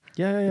tools.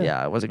 Yeah.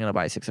 Yeah, I wasn't gonna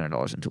buy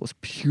 $600 in tools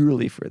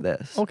purely for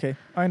this. Okay,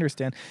 I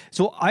understand.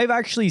 So I've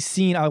actually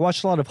I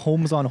watched a lot of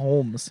Homes on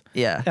Homes.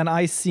 Yeah. And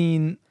I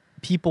seen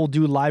people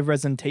do live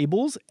resin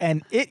tables,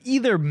 and it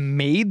either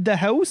made the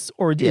house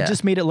or Yeah. it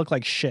just made it look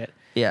like shit.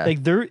 Yeah.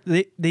 Like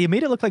they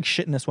made it look like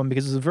shit in this one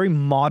because it's a very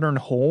modern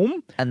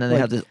home. And then they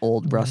like, have this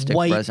old rustic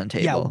resin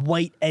table. Yeah,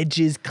 white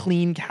edges,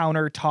 clean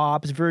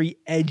countertops, very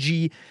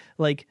edgy.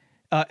 Like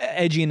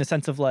edgy in the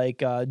sense of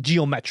like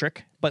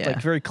geometric, but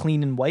like very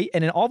clean and white.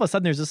 And then all of a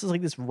sudden there's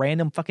this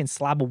random fucking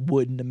slab of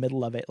wood in the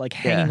middle of it, like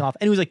hanging off.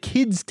 And it was a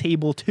kid's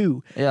table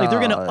too. Yeah, like they're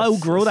gonna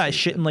outgrow that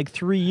shit in like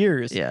 3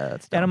 years. Yeah,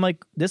 that's dumb. And I'm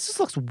like, this just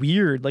looks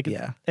weird. Like,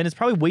 Yeah. and it's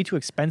probably way too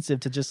expensive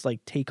to just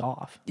like take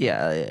off.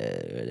 Yeah,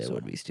 it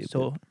would be stupid.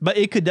 So, but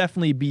it could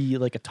definitely be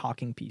like a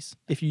talking piece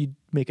if you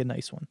make a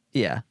nice one.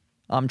 Yeah.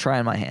 I'm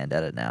trying my hand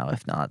at it now.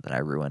 If not, then I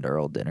ruined our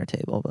old dinner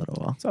table, but oh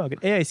well. It's all good.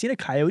 Hey, I seen a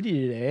coyote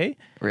today.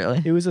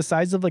 Really? It was the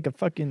size of like a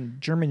fucking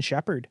German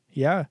Shepherd.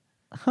 Yeah.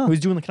 It was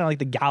doing kind of like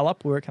the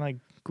gallop where it kind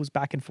of goes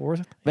back and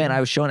forth. Man, I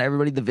was showing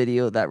everybody the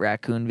video, that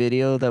raccoon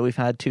video that we've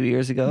had 2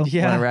 years ago.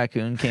 Yeah. When a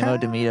raccoon came out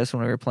to meet us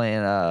when we were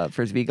playing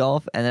frisbee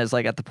golf, and it's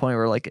like at the point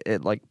where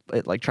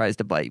it tries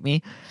to bite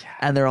me,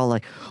 and they're all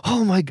like,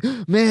 "Oh my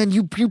man,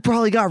 you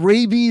probably got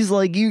rabies.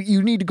 Like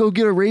you need to go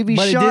get a rabies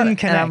But it shot." didn't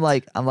connect. And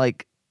I'm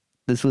like,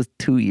 this was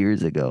 2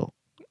 years ago.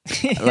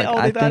 Like, Oh,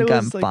 I they thought think it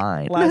I'm was, like,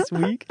 fine. last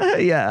week.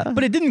 Yeah.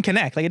 But it didn't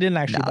connect. Like it didn't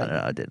actually No,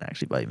 bite. it didn't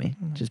actually bite me.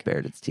 Just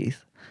bared its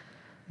teeth.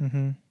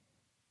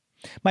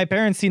 My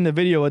parents seen the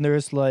video and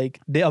there's like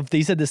they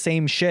said the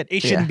same shit.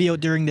 It shouldn't be out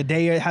during the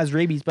day. It has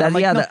rabies. But I'm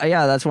like, no.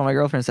 That's what my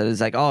girlfriend said. It's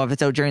like, oh, if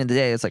it's out during the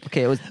day, it's like,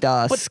 okay, it was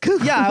dusk.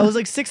 Yeah, it was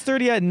like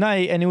 6:30 at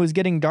night and it was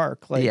getting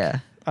dark. Like, Yeah.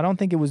 I don't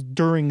think it was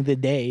during the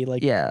day.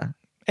 Like, Yeah.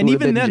 And It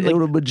would've even been- then, it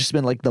like- would have just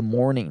been like the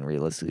morning,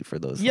 realistically, for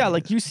those. yeah, things.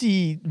 like you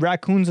see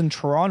raccoons in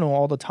Toronto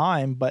all the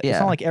time, but it's Yeah.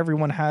 not like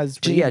everyone has.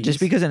 Yeah, just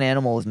rabies. because an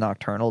animal is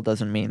nocturnal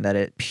doesn't mean that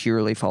it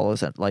purely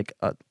follows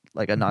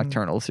like a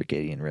nocturnal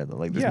circadian rhythm.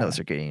 Like there's no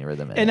circadian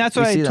rhythm in it. And that's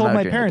We what I see them told out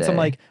my during the parents. I'm day.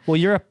 like, well,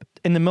 you're up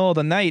in the middle of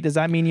the night. Does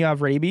that mean you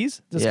have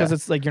rabies? Just because Yeah.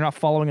 it's like you're not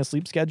following a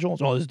sleep schedule?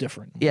 Oh, it's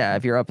different. yeah,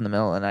 if you're up in the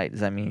middle of the night,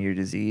 does that mean you're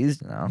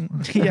diseased? No.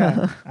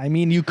 Yeah. I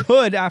mean, you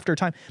could after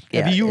time.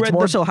 Yeah, Have you it's read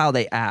more the so how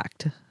they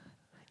act.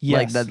 Yes.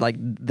 Like that. Like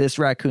this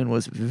raccoon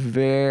was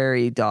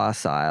very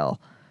docile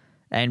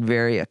and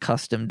very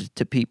accustomed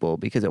to people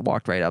because it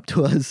walked right up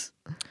to us.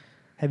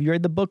 Have you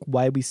read the book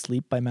Why We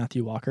Sleep by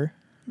Matthew Walker?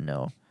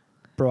 No.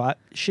 Bro, that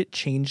shit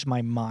changed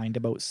my mind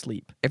about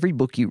sleep. Every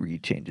book you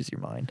read changes your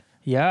mind.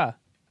 Yeah.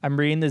 I'm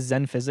reading the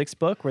Zen physics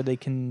book where they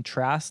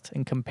contrast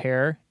and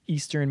compare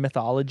Eastern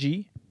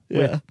mythology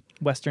with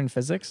Western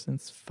physics. And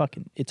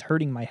it's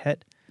hurting my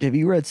head. Have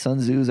you read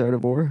Sun Tzu's Art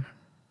of War?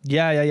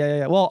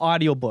 Yeah. Well,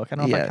 audiobook. I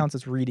don't know if Yeah. that counts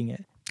as reading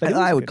it. But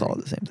I would call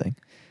it the same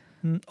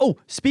thing. Oh,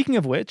 speaking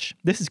of which,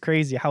 this is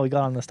crazy how we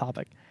got on this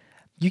topic.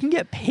 You can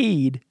get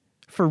paid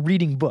for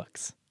reading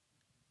books.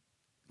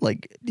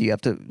 Like,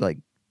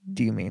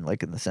 do you mean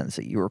like in the sense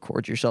that you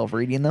record yourself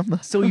reading them?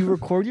 So you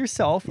record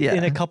yourself Yeah.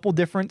 in a couple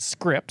different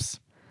scripts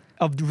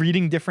of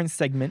reading different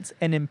segments,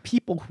 and then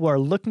people who are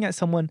looking at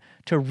someone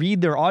to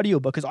read their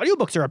audiobook, because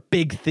audiobooks are a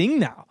big thing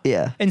now.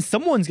 Yeah. And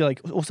someone's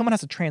like, oh, someone has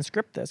to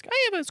transcript this.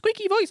 I have a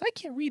squeaky voice. I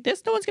can't read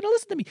this. No one's going to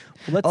listen to me.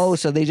 Well, let's, Oh,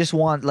 so they just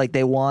want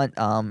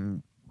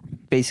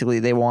basically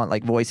they want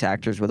like voice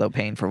actors without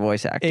paying for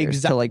voice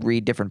actors to like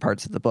read different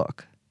parts of the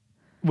book.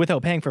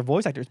 without paying for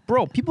voice actors.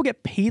 Bro, people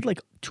get paid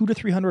like $200 to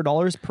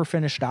 $300 per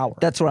finished hour.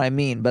 That's what I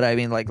mean, but I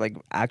mean like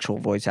actual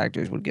voice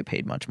actors would get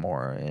paid much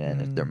more,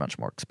 and they're much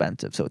more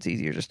expensive. So it's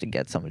easier just to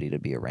get somebody to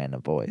be a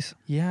random voice.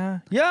 Yeah,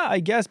 I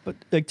guess. But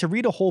like to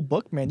read a whole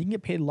book, man, you can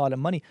get paid a lot of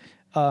money.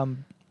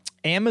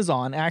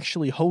 Amazon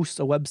actually hosts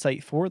a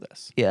website for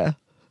this. Yeah.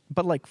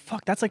 But like,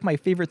 fuck, that's like my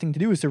favorite thing to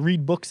do is to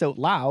read books out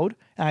loud.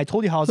 And I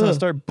told you how I was going to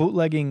start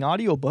bootlegging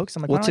audiobooks.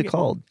 I'm like, why What's don't I it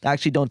called?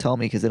 Actually, don't tell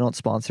me because they don't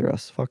sponsor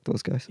us. Fuck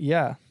those guys.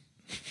 Yeah.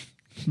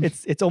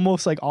 It's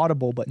almost like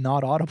Audible, but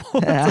not Audible.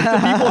 It's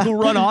like the people who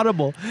run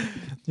Audible.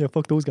 Yeah,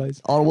 fuck those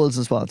guys. Audible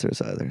doesn't sponsor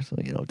us either, so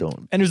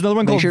don't. And there's another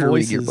one Make called sure to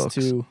read your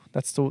Voices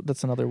books. too.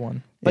 That's another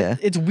one. But Yeah.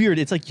 it's weird.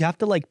 It's like you have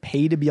to like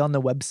pay to be on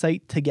the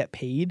website to get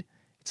paid.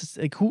 It's just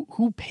like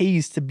who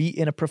pays to be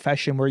in a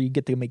profession where you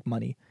get to make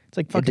money? It's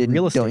like fucking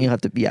real estate. Don't you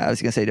have to? Yeah, I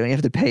was gonna say, don't you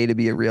have to pay to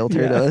be a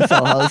realtor to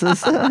sell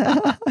houses?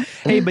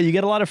 Hey, but you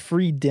get a lot of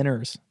free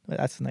dinners.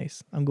 That's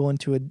nice. I'm going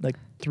to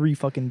 3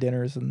 fucking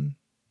dinners in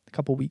a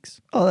couple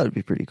weeks. Oh, that'd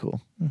be pretty cool.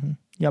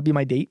 Yeah, I'll be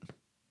my date.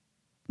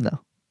 No,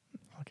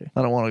 Okay.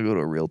 I don't want to go to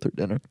a realtor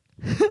dinner.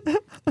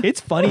 It's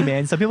funny,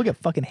 man. Some people get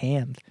fucking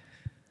hammed.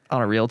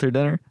 On a realtor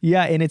dinner,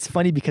 Yeah, and it's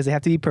funny because they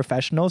have to be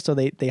professional, so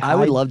they I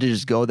would hide- love to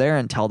just go there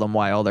and tell them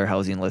why all their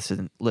housing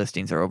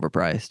listings are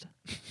overpriced.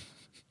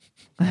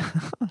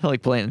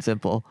 Like plain and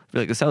simple. Be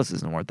like, this house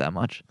isn't worth that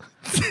much.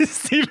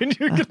 Steven,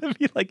 you're gonna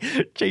be like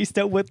chased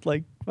out with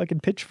like fucking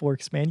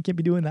pitchforks, man. You can't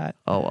be doing that.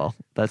 Oh well,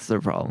 that's their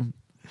problem.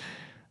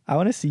 I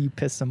want to see you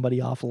piss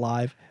somebody off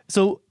live.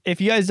 So if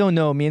you guys don't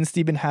know, me and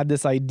Steven had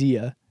this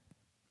idea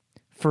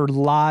for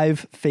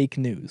live fake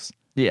news.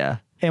 Yeah.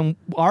 And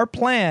our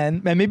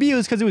plan, and maybe it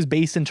was because it was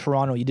based in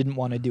Toronto, you didn't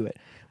want to do it,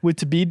 would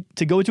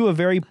to go to a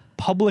very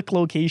public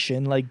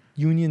location like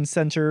Union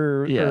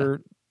Center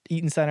or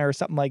Eaton Center or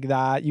something like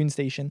that, Union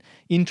Station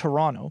in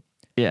Toronto,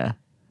 Yeah.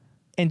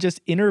 and just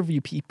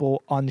interview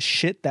people on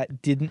shit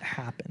that didn't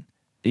happen.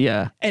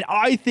 Yeah. And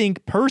I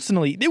think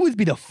personally, it would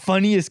be the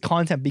funniest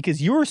content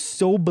because you're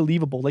so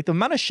believable. Like the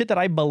amount of shit that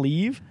I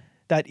believe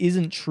that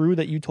isn't true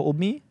that you told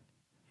me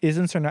is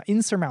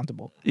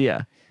insurmountable.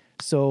 Yeah.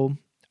 So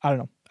I don't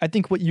know. I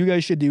think what you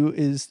guys should do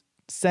is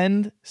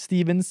send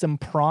Steven some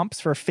prompts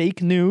for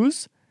fake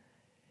news.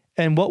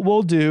 And what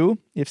we'll do,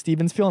 if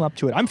Steven's feeling up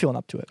to it, I'm feeling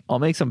up to it. I'll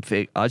make some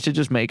fake. I should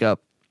just make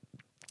up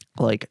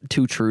like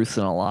 2 truths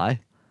and a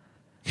lie.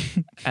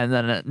 And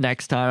then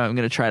next time I'm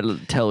going to try to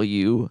tell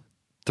you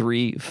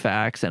 3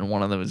 facts and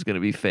one of them is going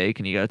to be fake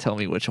and you got to tell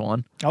me which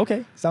one.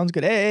 Okay, sounds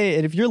good. Hey,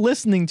 and if you're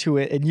listening to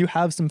it and you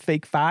have some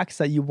fake facts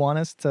that you want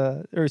us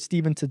to, or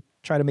Steven to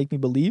try to make me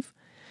believe,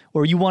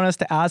 or you want us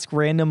to ask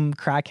random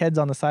crackheads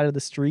on the side of the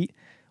street,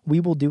 we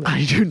will do it.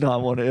 I do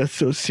not want to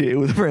associate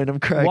with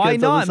random crackheads. Why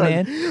not,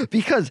 man?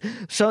 Because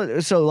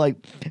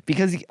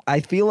because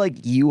I feel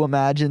like you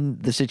imagine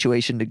the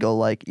situation to go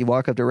like you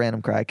walk up to a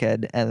random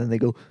crackhead and then they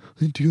go,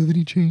 "Do you have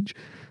any change?"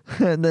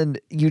 And then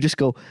you just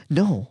go,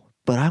 "No,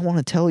 but I want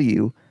to tell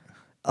you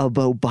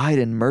about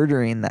Biden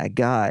murdering that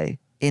guy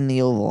in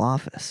the Oval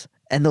Office,"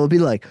 and they'll be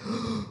like.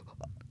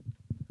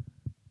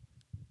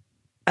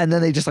 And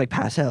then they just like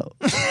pass out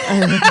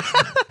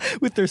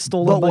with their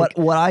stolen bike.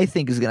 What I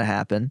think is gonna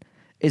happen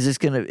is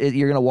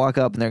you're gonna walk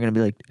up and they're gonna be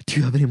like, "Do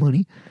you have any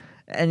money?"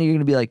 And you're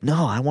gonna be like,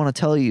 "No, I want to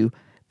tell you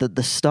that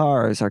the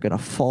stars are gonna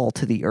fall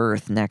to the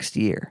earth next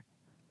year."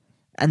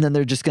 And then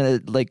they're just gonna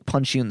like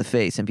punch you in the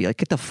face and be like,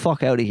 "Get the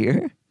fuck out of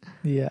here."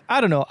 Yeah, I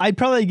don't know. I'd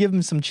probably give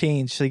him some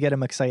change to get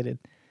him excited.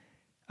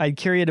 I'd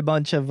carry a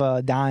bunch of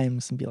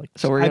dimes and be like,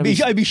 so I'd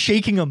be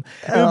shaking them.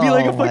 It would be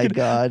like a fucking.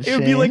 God, it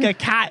would be like a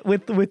cat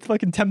with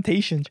fucking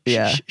temptation.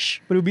 Yeah. Shh, shh, shh.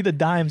 But it would be the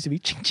dimes. It'd be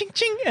ching ching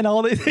ching, and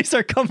all they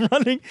start come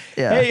running.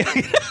 Yeah.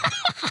 Hey,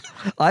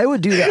 I would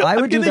do that. I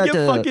would do that get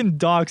to fucking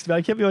dogs. Man.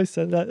 I can't believe I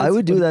said that. I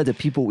would do that to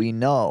people we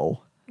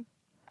know.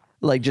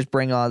 Like just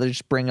bring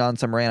on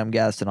some random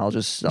guest and I'll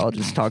just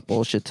talk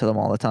bullshit to them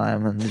all the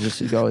time and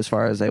just go as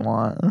far as they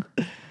want.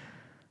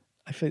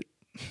 I feel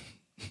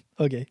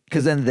okay.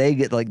 Because then they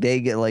get like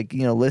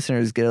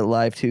listeners get it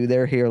live too.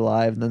 They're here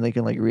live and then they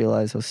can like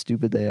realize how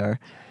stupid they are.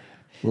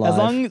 Live. As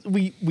long as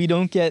we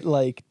don't get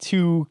like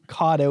too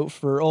caught out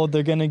for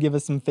they're gonna give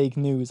us some fake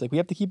news. Like we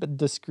have to keep it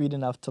discreet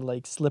enough to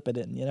like slip it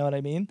in. You know what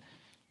I mean?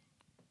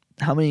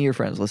 How many of your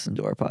friends listen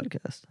to our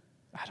podcast?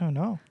 I don't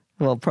know.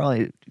 Well,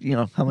 probably,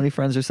 how many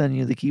friends are sending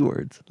you the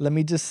keywords? Let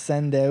me just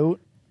send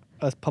out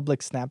a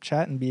public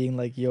Snapchat and being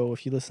like, yo,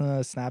 if you listen to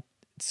a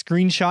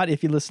screenshot,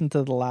 if you listen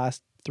to the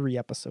last 3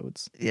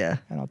 episodes. Yeah.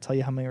 And I'll tell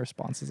you how many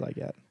responses I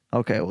get.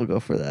 Okay, we'll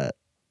go for that.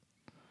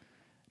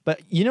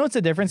 But you know what's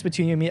the difference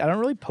between you and me? I don't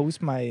really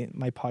post my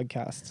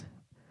podcast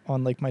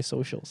on like my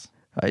socials.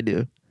 I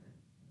do.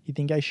 You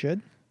think I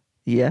should?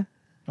 Yeah.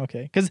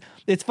 Okay. Because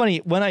it's funny,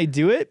 when I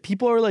do it,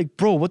 people are like,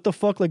 bro, what the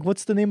fuck? Like,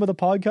 what's the name of the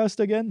podcast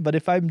again? But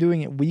if I'm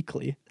doing it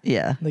weekly,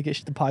 yeah, like the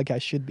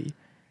podcast should be,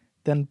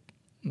 then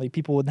like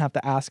people wouldn't have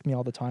to ask me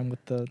all the time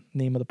what the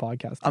name of the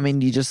podcast is. I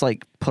mean, you just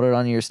like put it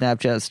on your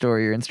Snapchat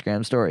story, your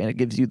Instagram story, and it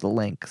gives you the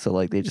link. So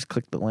like they just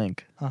click the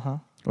link. Uh-huh.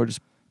 Or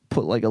just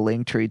put like a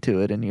link tree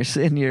to it in your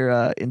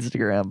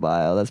Instagram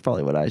bio. That's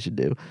probably what I should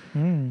do.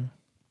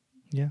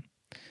 Yeah.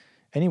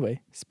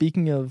 Anyway,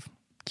 speaking of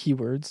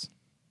keywords.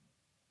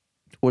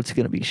 What's it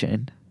going to be,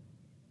 Shane?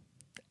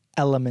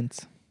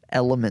 Elements.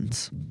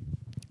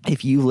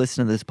 If you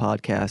listen to this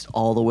podcast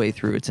all the way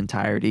through its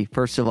entirety,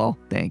 first of all,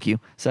 thank you.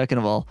 Second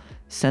of all,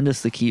 send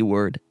us the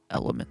keyword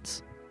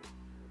elements.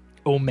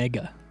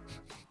 Omega.